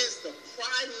therefore is the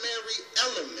primary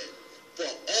element for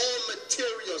all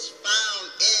materials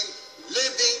found in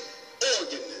living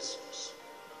organisms.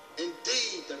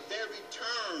 Indeed, the very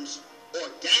terms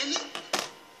organic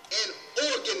and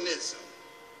organism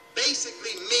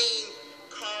basically mean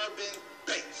carbon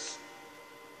base.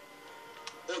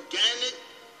 Organic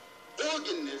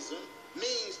organism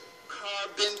means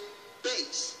carbon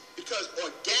base because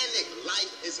organic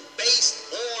life is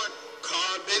based on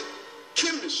carbon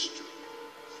chemistry.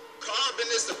 Carbon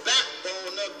is the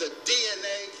backbone of the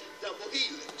DNA double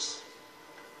helix.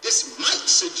 This might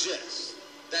suggest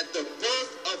that the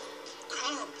birth of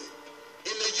carbon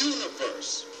in the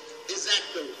universe is at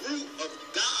the root of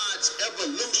God's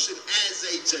evolution as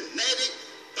a genetic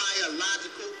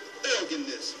biological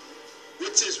organism,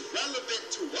 which is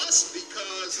relevant to us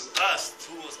because...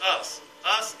 Who's us?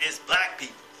 Us is black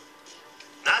people.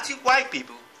 Not you white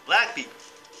people, black people.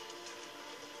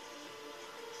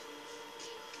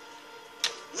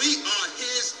 We are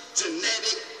his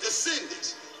genetic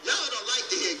descendants. Y'all don't like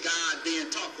to hear God being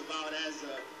talked about as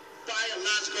a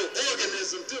biological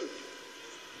organism, do you?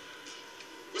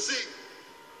 But see,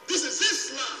 this is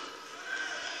Islam.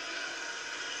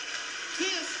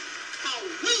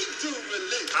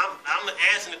 I'm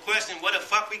answering the question, where the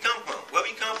fuck we come from? Where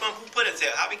we come from? Who put us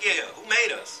here? How we get here? Who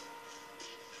made us?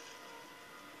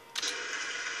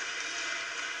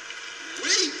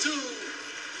 We do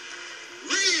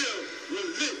real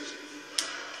religion.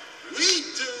 We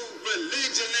do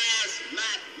religion as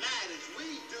mathematics.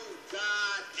 We do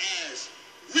God as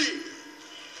real.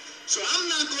 So I'm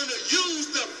not going to use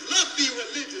the fluffy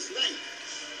religious language,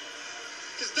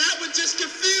 because that would just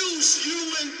confuse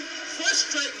you and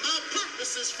frustrate my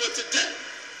purposes for today.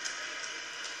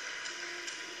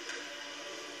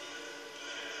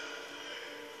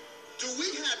 Do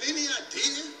we have any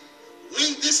idea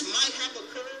when this might have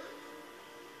occurred?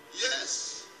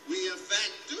 Yes, we in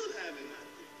fact do have an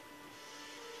idea.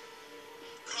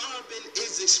 Carbon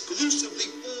is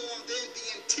exclusively formed in the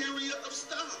interior of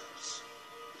stars.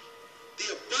 The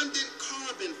abundant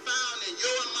carbon found in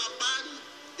your and my body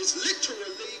is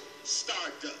literally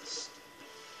stardust,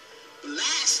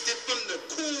 blasted from the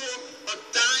core of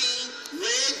dying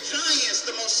red giants.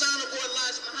 The most honorable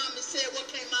Elijah Muhammad said what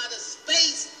came out of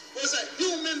space was a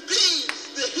human being.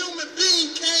 The human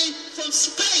being came from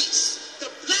space.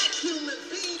 The black human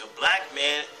being. The black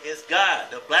man is God.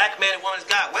 The black man and woman is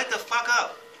God. Wake the fuck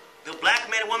up. The black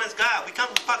man and woman is God. We come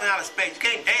from fucking outer space. You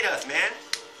can't date us, man.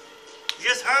 You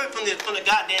just heard from the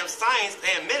goddamn science.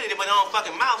 They admitted it with their own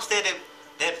fucking mouth. Said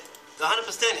that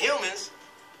 100% humans,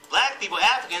 black people,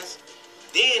 Africans,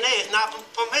 DNA is not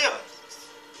from here.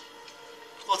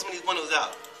 Close some of these windows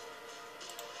out.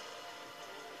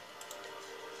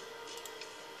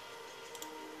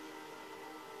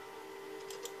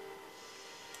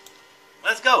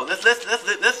 Let's go.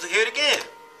 Let's hear it again.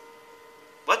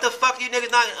 What the fuck are you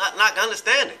niggas not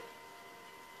understanding?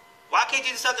 Why can't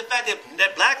you accept the fact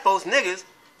that black folks niggas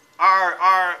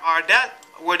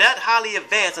were that highly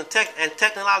advanced and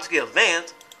technologically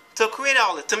advanced to create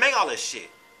all this, to make all this shit?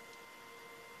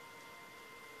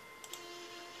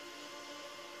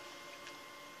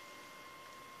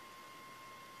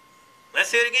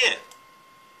 Let's hear it again.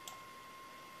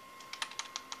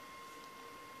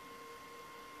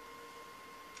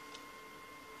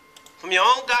 From your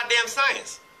own goddamn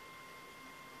science.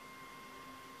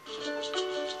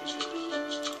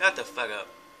 Shut the fuck up.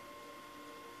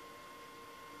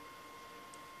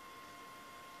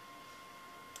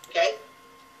 Okay?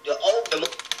 The open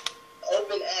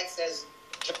access,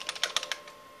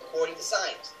 according to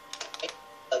science,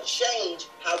 change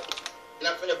how, and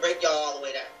I'm going to break y'all all the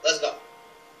way down. Let's go.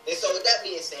 And so with that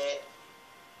being said,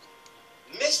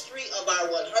 mystery of our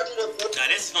 140. Now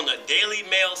this is from the Daily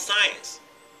Mail Science.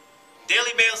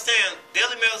 Daily Mail Science,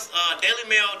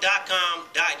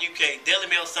 dailymail.com.uk, Daily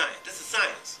Mail Science. This is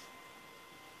science.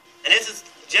 And this is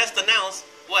just announced,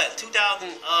 what,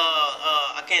 2000,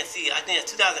 I can't see, I think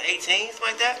it's 2018, something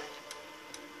like that?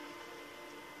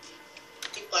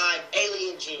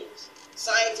 Alien genes.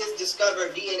 Scientists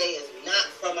discovered DNA is not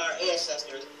from our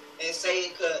ancestors and say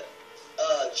it could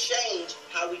change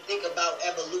how we think about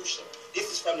evolution.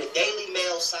 This is from the Daily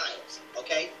Mail Science,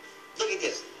 okay? Look at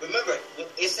this. Remember,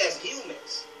 it says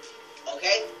humans,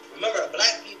 okay? Remember,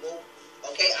 black people,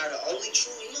 okay, are the only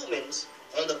true humans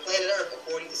on the planet Earth,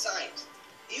 according to science.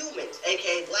 Humans,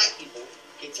 aka black people,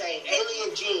 contain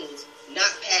alien genes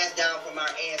not passed down from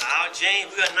our ancestors. Our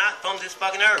genes, we are not from this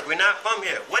fucking earth. We're not from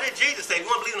here. What did Jesus say?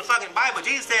 We want to believe in the fucking Bible.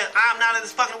 Jesus said, I'm not in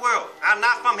this fucking world. I'm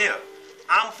not from here.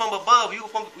 I'm from above. You were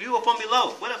from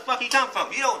below. Where the fuck he come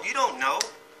from? You don't know.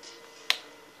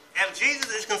 If Jesus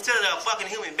is considered a fucking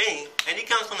human being, and he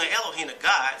comes from the Elohim, the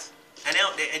gods, and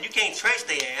you can't trace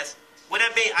their ass, what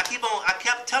that mean? I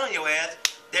kept telling your ass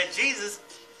that Jesus,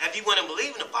 if you want to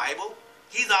believe in the Bible,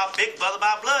 he's our big brother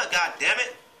by blood. God damn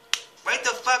it! Wake the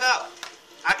fuck up!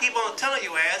 I keep on telling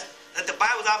your ass that the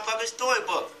Bible's our fucking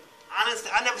storybook.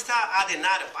 Honestly, I never said I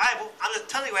deny the Bible. I'm just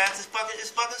telling your ass it's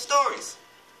fucking stories.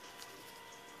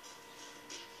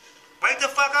 Wake the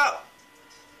fuck up!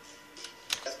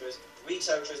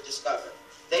 Researchers discovered.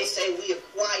 They say we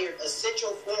acquired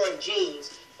essential foreign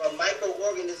genes from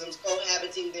microorganisms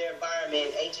cohabiting their environment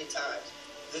in ancient times.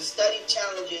 The study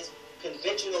challenges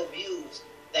conventional views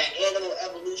that animal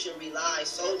evolution relies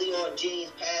solely on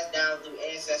genes passed down through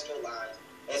ancestral lines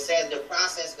and says the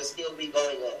process could still be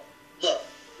going on. Look,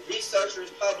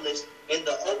 researchers published in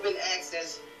the open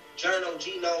access journal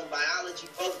Genome Biology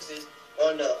focuses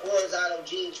on the horizontal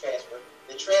gene transfer,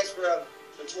 the transfer of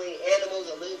between animals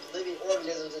and living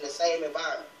organisms in the same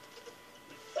environment.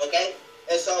 Okay?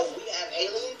 And so we have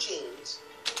alien genes.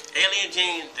 Aliens,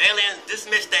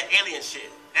 dismiss that alien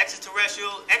shit.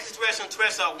 Extraterrestrial and terrestrial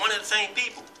are one and the same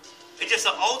people. It's just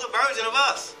an older version of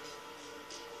us.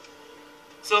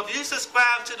 So if you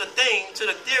subscribe to the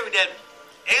theory that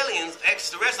aliens,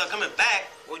 extraterrestrials are coming back.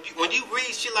 When you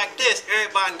read shit like this,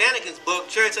 Eric Von Daniken's book,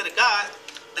 Church of the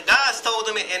Gods told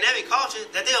them in every culture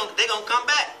that they gonna come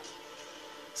back.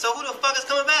 So who the fuck is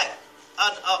coming back?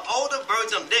 An older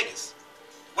version of niggas.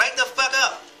 Wake the fuck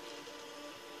up.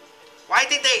 Why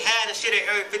think they had the shit at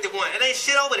Area 51? It ain't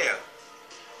shit over there.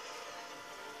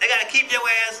 They gotta keep your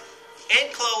ass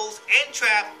enclosed,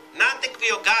 entrapped, not thinking for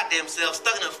your goddamn self,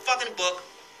 stuck in a fucking book.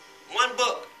 One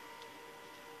book.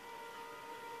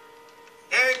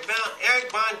 Eric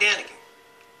Von Daniken.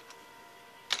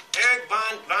 Eric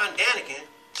Von Daniken,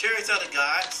 Chariots of the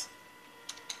Gods.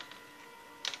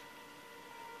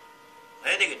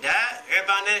 That nigga died? Eric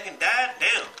Von Daniken died?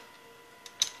 Damn.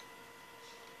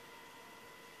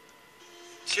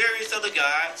 Chariots of the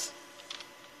Gods.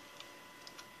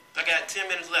 I got 10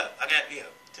 minutes left. 10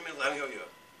 minutes left. Here we go.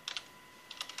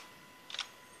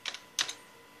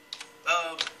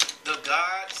 The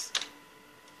gods.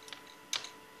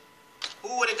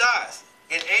 Who were the gods?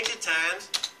 In ancient times,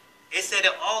 it said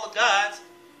that all the gods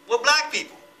were black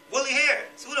people. Woolly hair.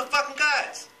 So who the fucking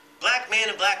gods? Black men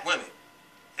and black women.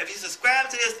 If you subscribe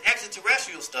to this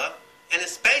extraterrestrial stuff and the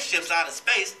spaceships out of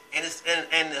space and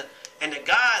the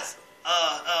gods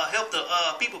helped the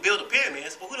people build the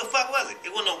pyramids, well, who the fuck was it?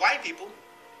 It wasn't no white people.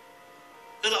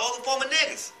 It was an older form of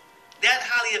niggas. That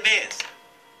highly advanced.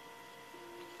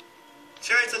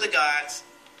 Chariots of the Gods.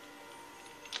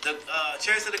 The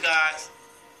Chariots of the Gods.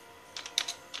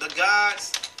 The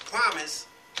gods promise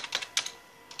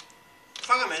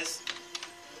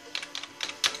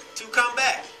to come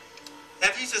back.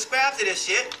 If you subscribe to this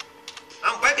shit,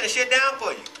 I'm breaking the shit down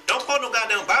for you. Don't quote no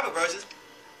goddamn Bible verses.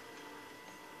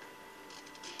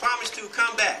 Promise to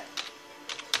come back.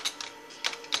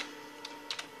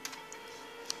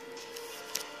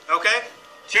 Okay?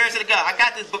 Chariots of the God. I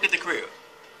got this book at the crib.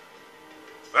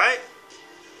 Right?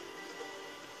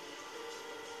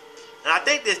 And I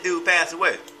think this dude passed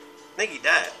away. I think he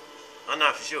died. I'm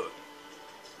not for sure.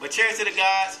 But Chariots of the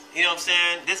Gods, you know what I'm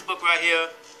saying? This book right here,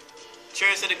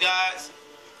 Chariots of the Gods,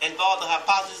 involved the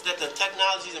hypothesis that the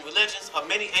technologies and religions of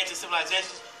many ancient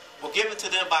civilizations were given to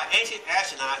them by ancient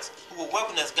astronauts who were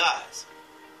working as gods.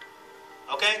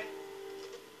 Okay?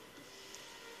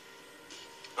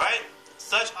 Right?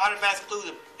 Such artifacts include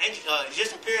the ancient,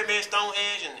 Egyptian pyramids,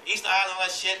 Stonehenge, and Easter Island, all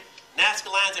that shit, Nazca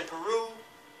lines in Peru,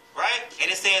 right? And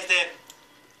it says that,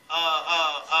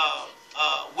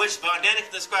 which Von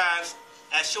Daniken describes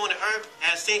as showing the Earth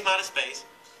as seen from outer space,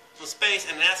 from space,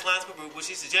 and the Nazca lines in Peru, which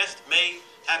he suggests may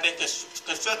have been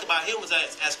constructed by humans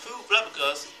as crude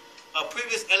replicas of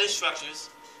previous alien structures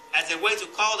as a way to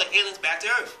call the aliens back to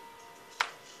Earth.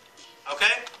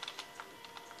 Okay?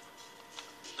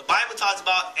 The Bible talks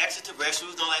about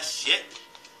extraterrestrials and all that shit.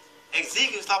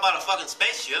 Ezekiel's talking about a fucking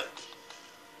spaceship.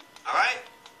 Alright?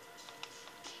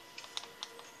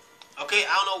 Okay,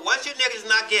 I don't know what you niggas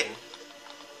not getting.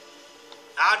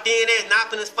 Our DNA is not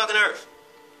from this fucking Earth.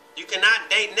 You cannot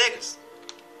date niggas.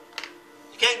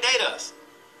 You can't date us.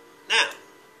 Now.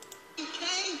 It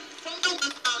came from the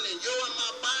ground in your and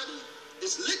my body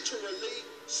is literally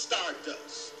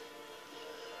stardust.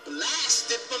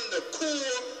 Blasted from the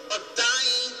core of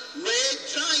dying red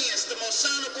giants. The most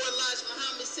honorable Elijah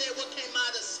Muhammad said what came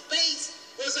out of space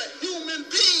was a human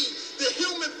being. The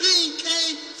human being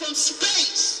came from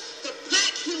space. The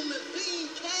black human being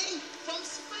came from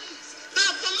space.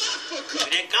 Not from Africa.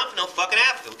 We didn't come from no fucking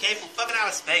Africa. We came from fucking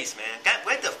outer space, man.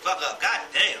 Wake the fuck up. God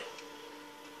damn.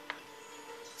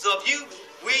 So if you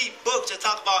read books that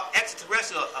talk about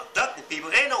extraterrestrial abducting people,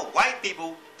 there ain't no white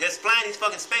people that's flying these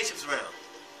fucking spaceships around.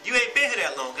 You ain't been here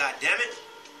that long, goddammit.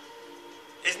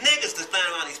 It's niggas that's flying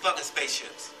around these fucking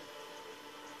spaceships.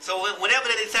 So whenever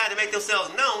they decide to make themselves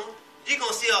known, you're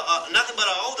going to see nothing but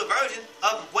an older version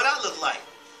of what I look like.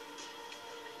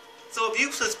 So if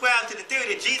you subscribe to the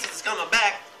theory that Jesus is coming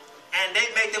back and they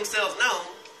make themselves known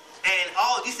and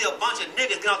you see a bunch of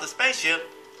niggas get off the spaceship,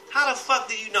 how the fuck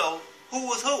do you know who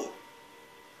was who?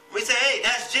 We say, hey,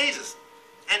 that's Jesus.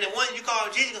 And the one you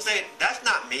call Jesus can say, that's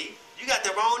not me. You got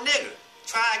the wrong nigga.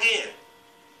 Try again.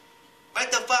 Wake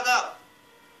the fuck up.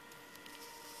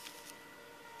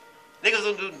 Niggas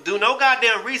don't do no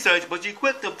goddamn research, but you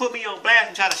quick to put me on blast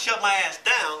and try to shut my ass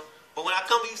down. But when I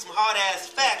come to you some hard ass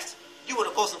facts, you want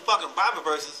to quote some fucking Bible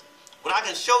verses when I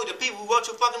can show you the people who wrote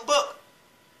your fucking book.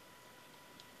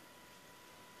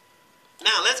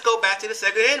 Now let's go back to the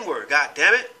second N-word. God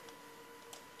damn it.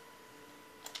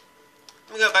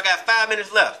 I got 5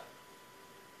 minutes left.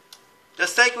 The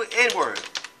sacred N-word.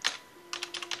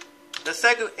 The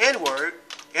sacred N-word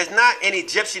is not an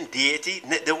Egyptian deity.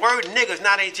 The word nigger is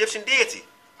not an Egyptian deity.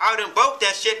 I done broke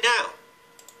that shit down.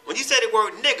 When you say the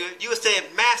word nigger, you would say,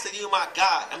 Master, you my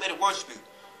God. I'm here to worship you.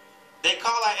 They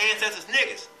call our ancestors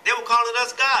niggas. They were calling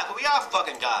us God, but we are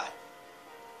fucking God.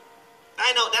 That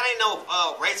ain't no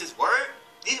racist word.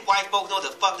 These white folks know what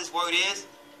the fuck this word is.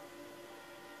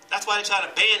 That's why they try to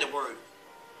ban the word.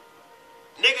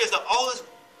 Nigger is the oldest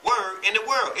word in the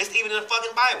world. It's even in the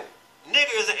fucking Bible.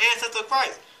 Nigger is the ancestor of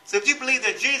Christ. So if you believe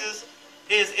that Jesus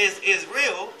is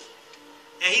real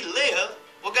and he lived,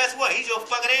 well, guess what? He's your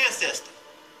fucking ancestor.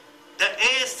 The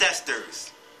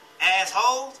ancestors.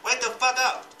 Assholes, wake the fuck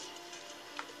up.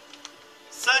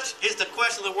 Such is the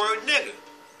question of the word nigger.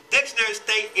 Dictionaries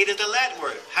state it is a Latin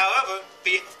word. However,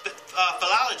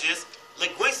 philologists,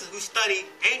 linguists who study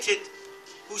ancient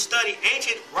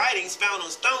writings found on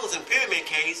stones and pyramid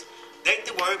caves date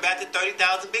the word back to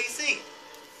 30,000 BC.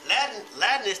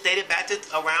 Latin is dated back to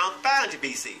around 500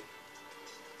 BC.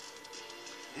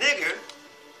 Nigger,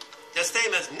 the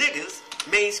same as niggas,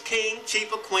 means king,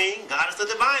 chief, or queen, goddess, or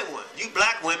divine one. You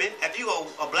black women, if you are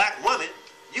a black woman,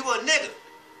 you a nigger.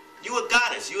 You a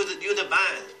goddess. You a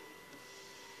divine.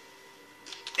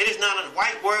 It is not a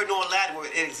white word nor a Latin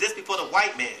word. It exists before the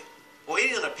white man or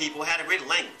any other people had a written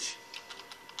language.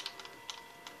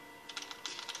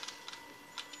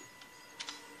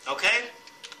 Okay?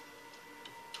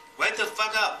 Wake the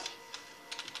fuck up.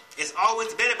 It's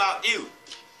always been about you.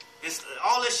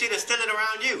 All this shit is centered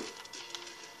around you.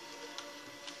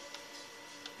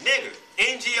 Nigger,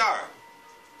 NGR.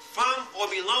 From or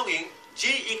belonging,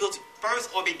 G equals first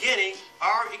or beginning,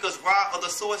 R equals Ra or the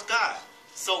source God.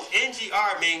 So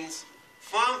NGR means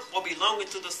from or belonging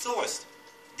to the source,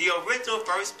 the original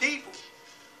first people.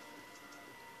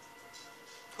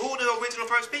 Who are the original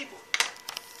first people?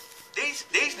 These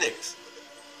niggas.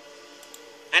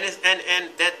 And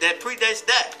that predates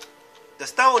that. The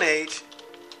Stone Age,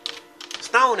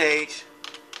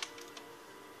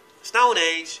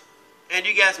 and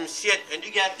you got some shit, and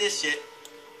you got this shit.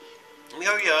 Let me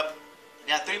hurry up. You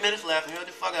got 3 minutes left. Hurry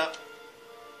the fuck up.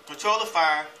 Control the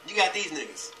fire. You got these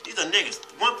niggas. These are niggas.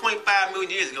 1.5 million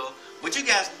years ago. But you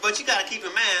gotta keep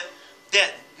in mind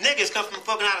that niggas come from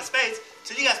fucking outer space.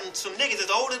 So you got some niggas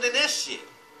that's older than this shit.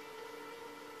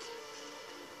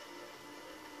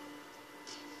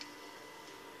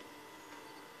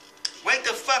 Wake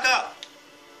the fuck up.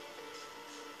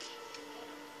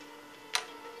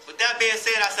 With that being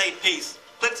said, I say peace.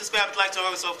 Click subscribe if you like to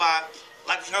heard so far.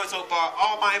 Like you heard so far,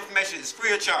 all my information is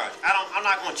free of charge. I'm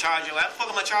not gonna charge you. What the fuck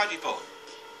am I charging you for?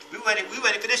 We ready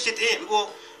for this shit to end.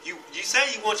 You say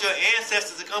you want your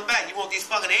ancestors to come back. You want these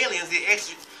fucking aliens,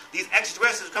 these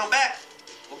extraterrestrials to come back.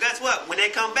 Well, guess what? When they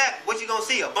come back, what you gonna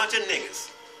see? A bunch of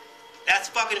niggas. That's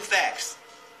fucking facts.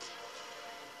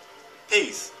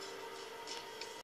 Peace.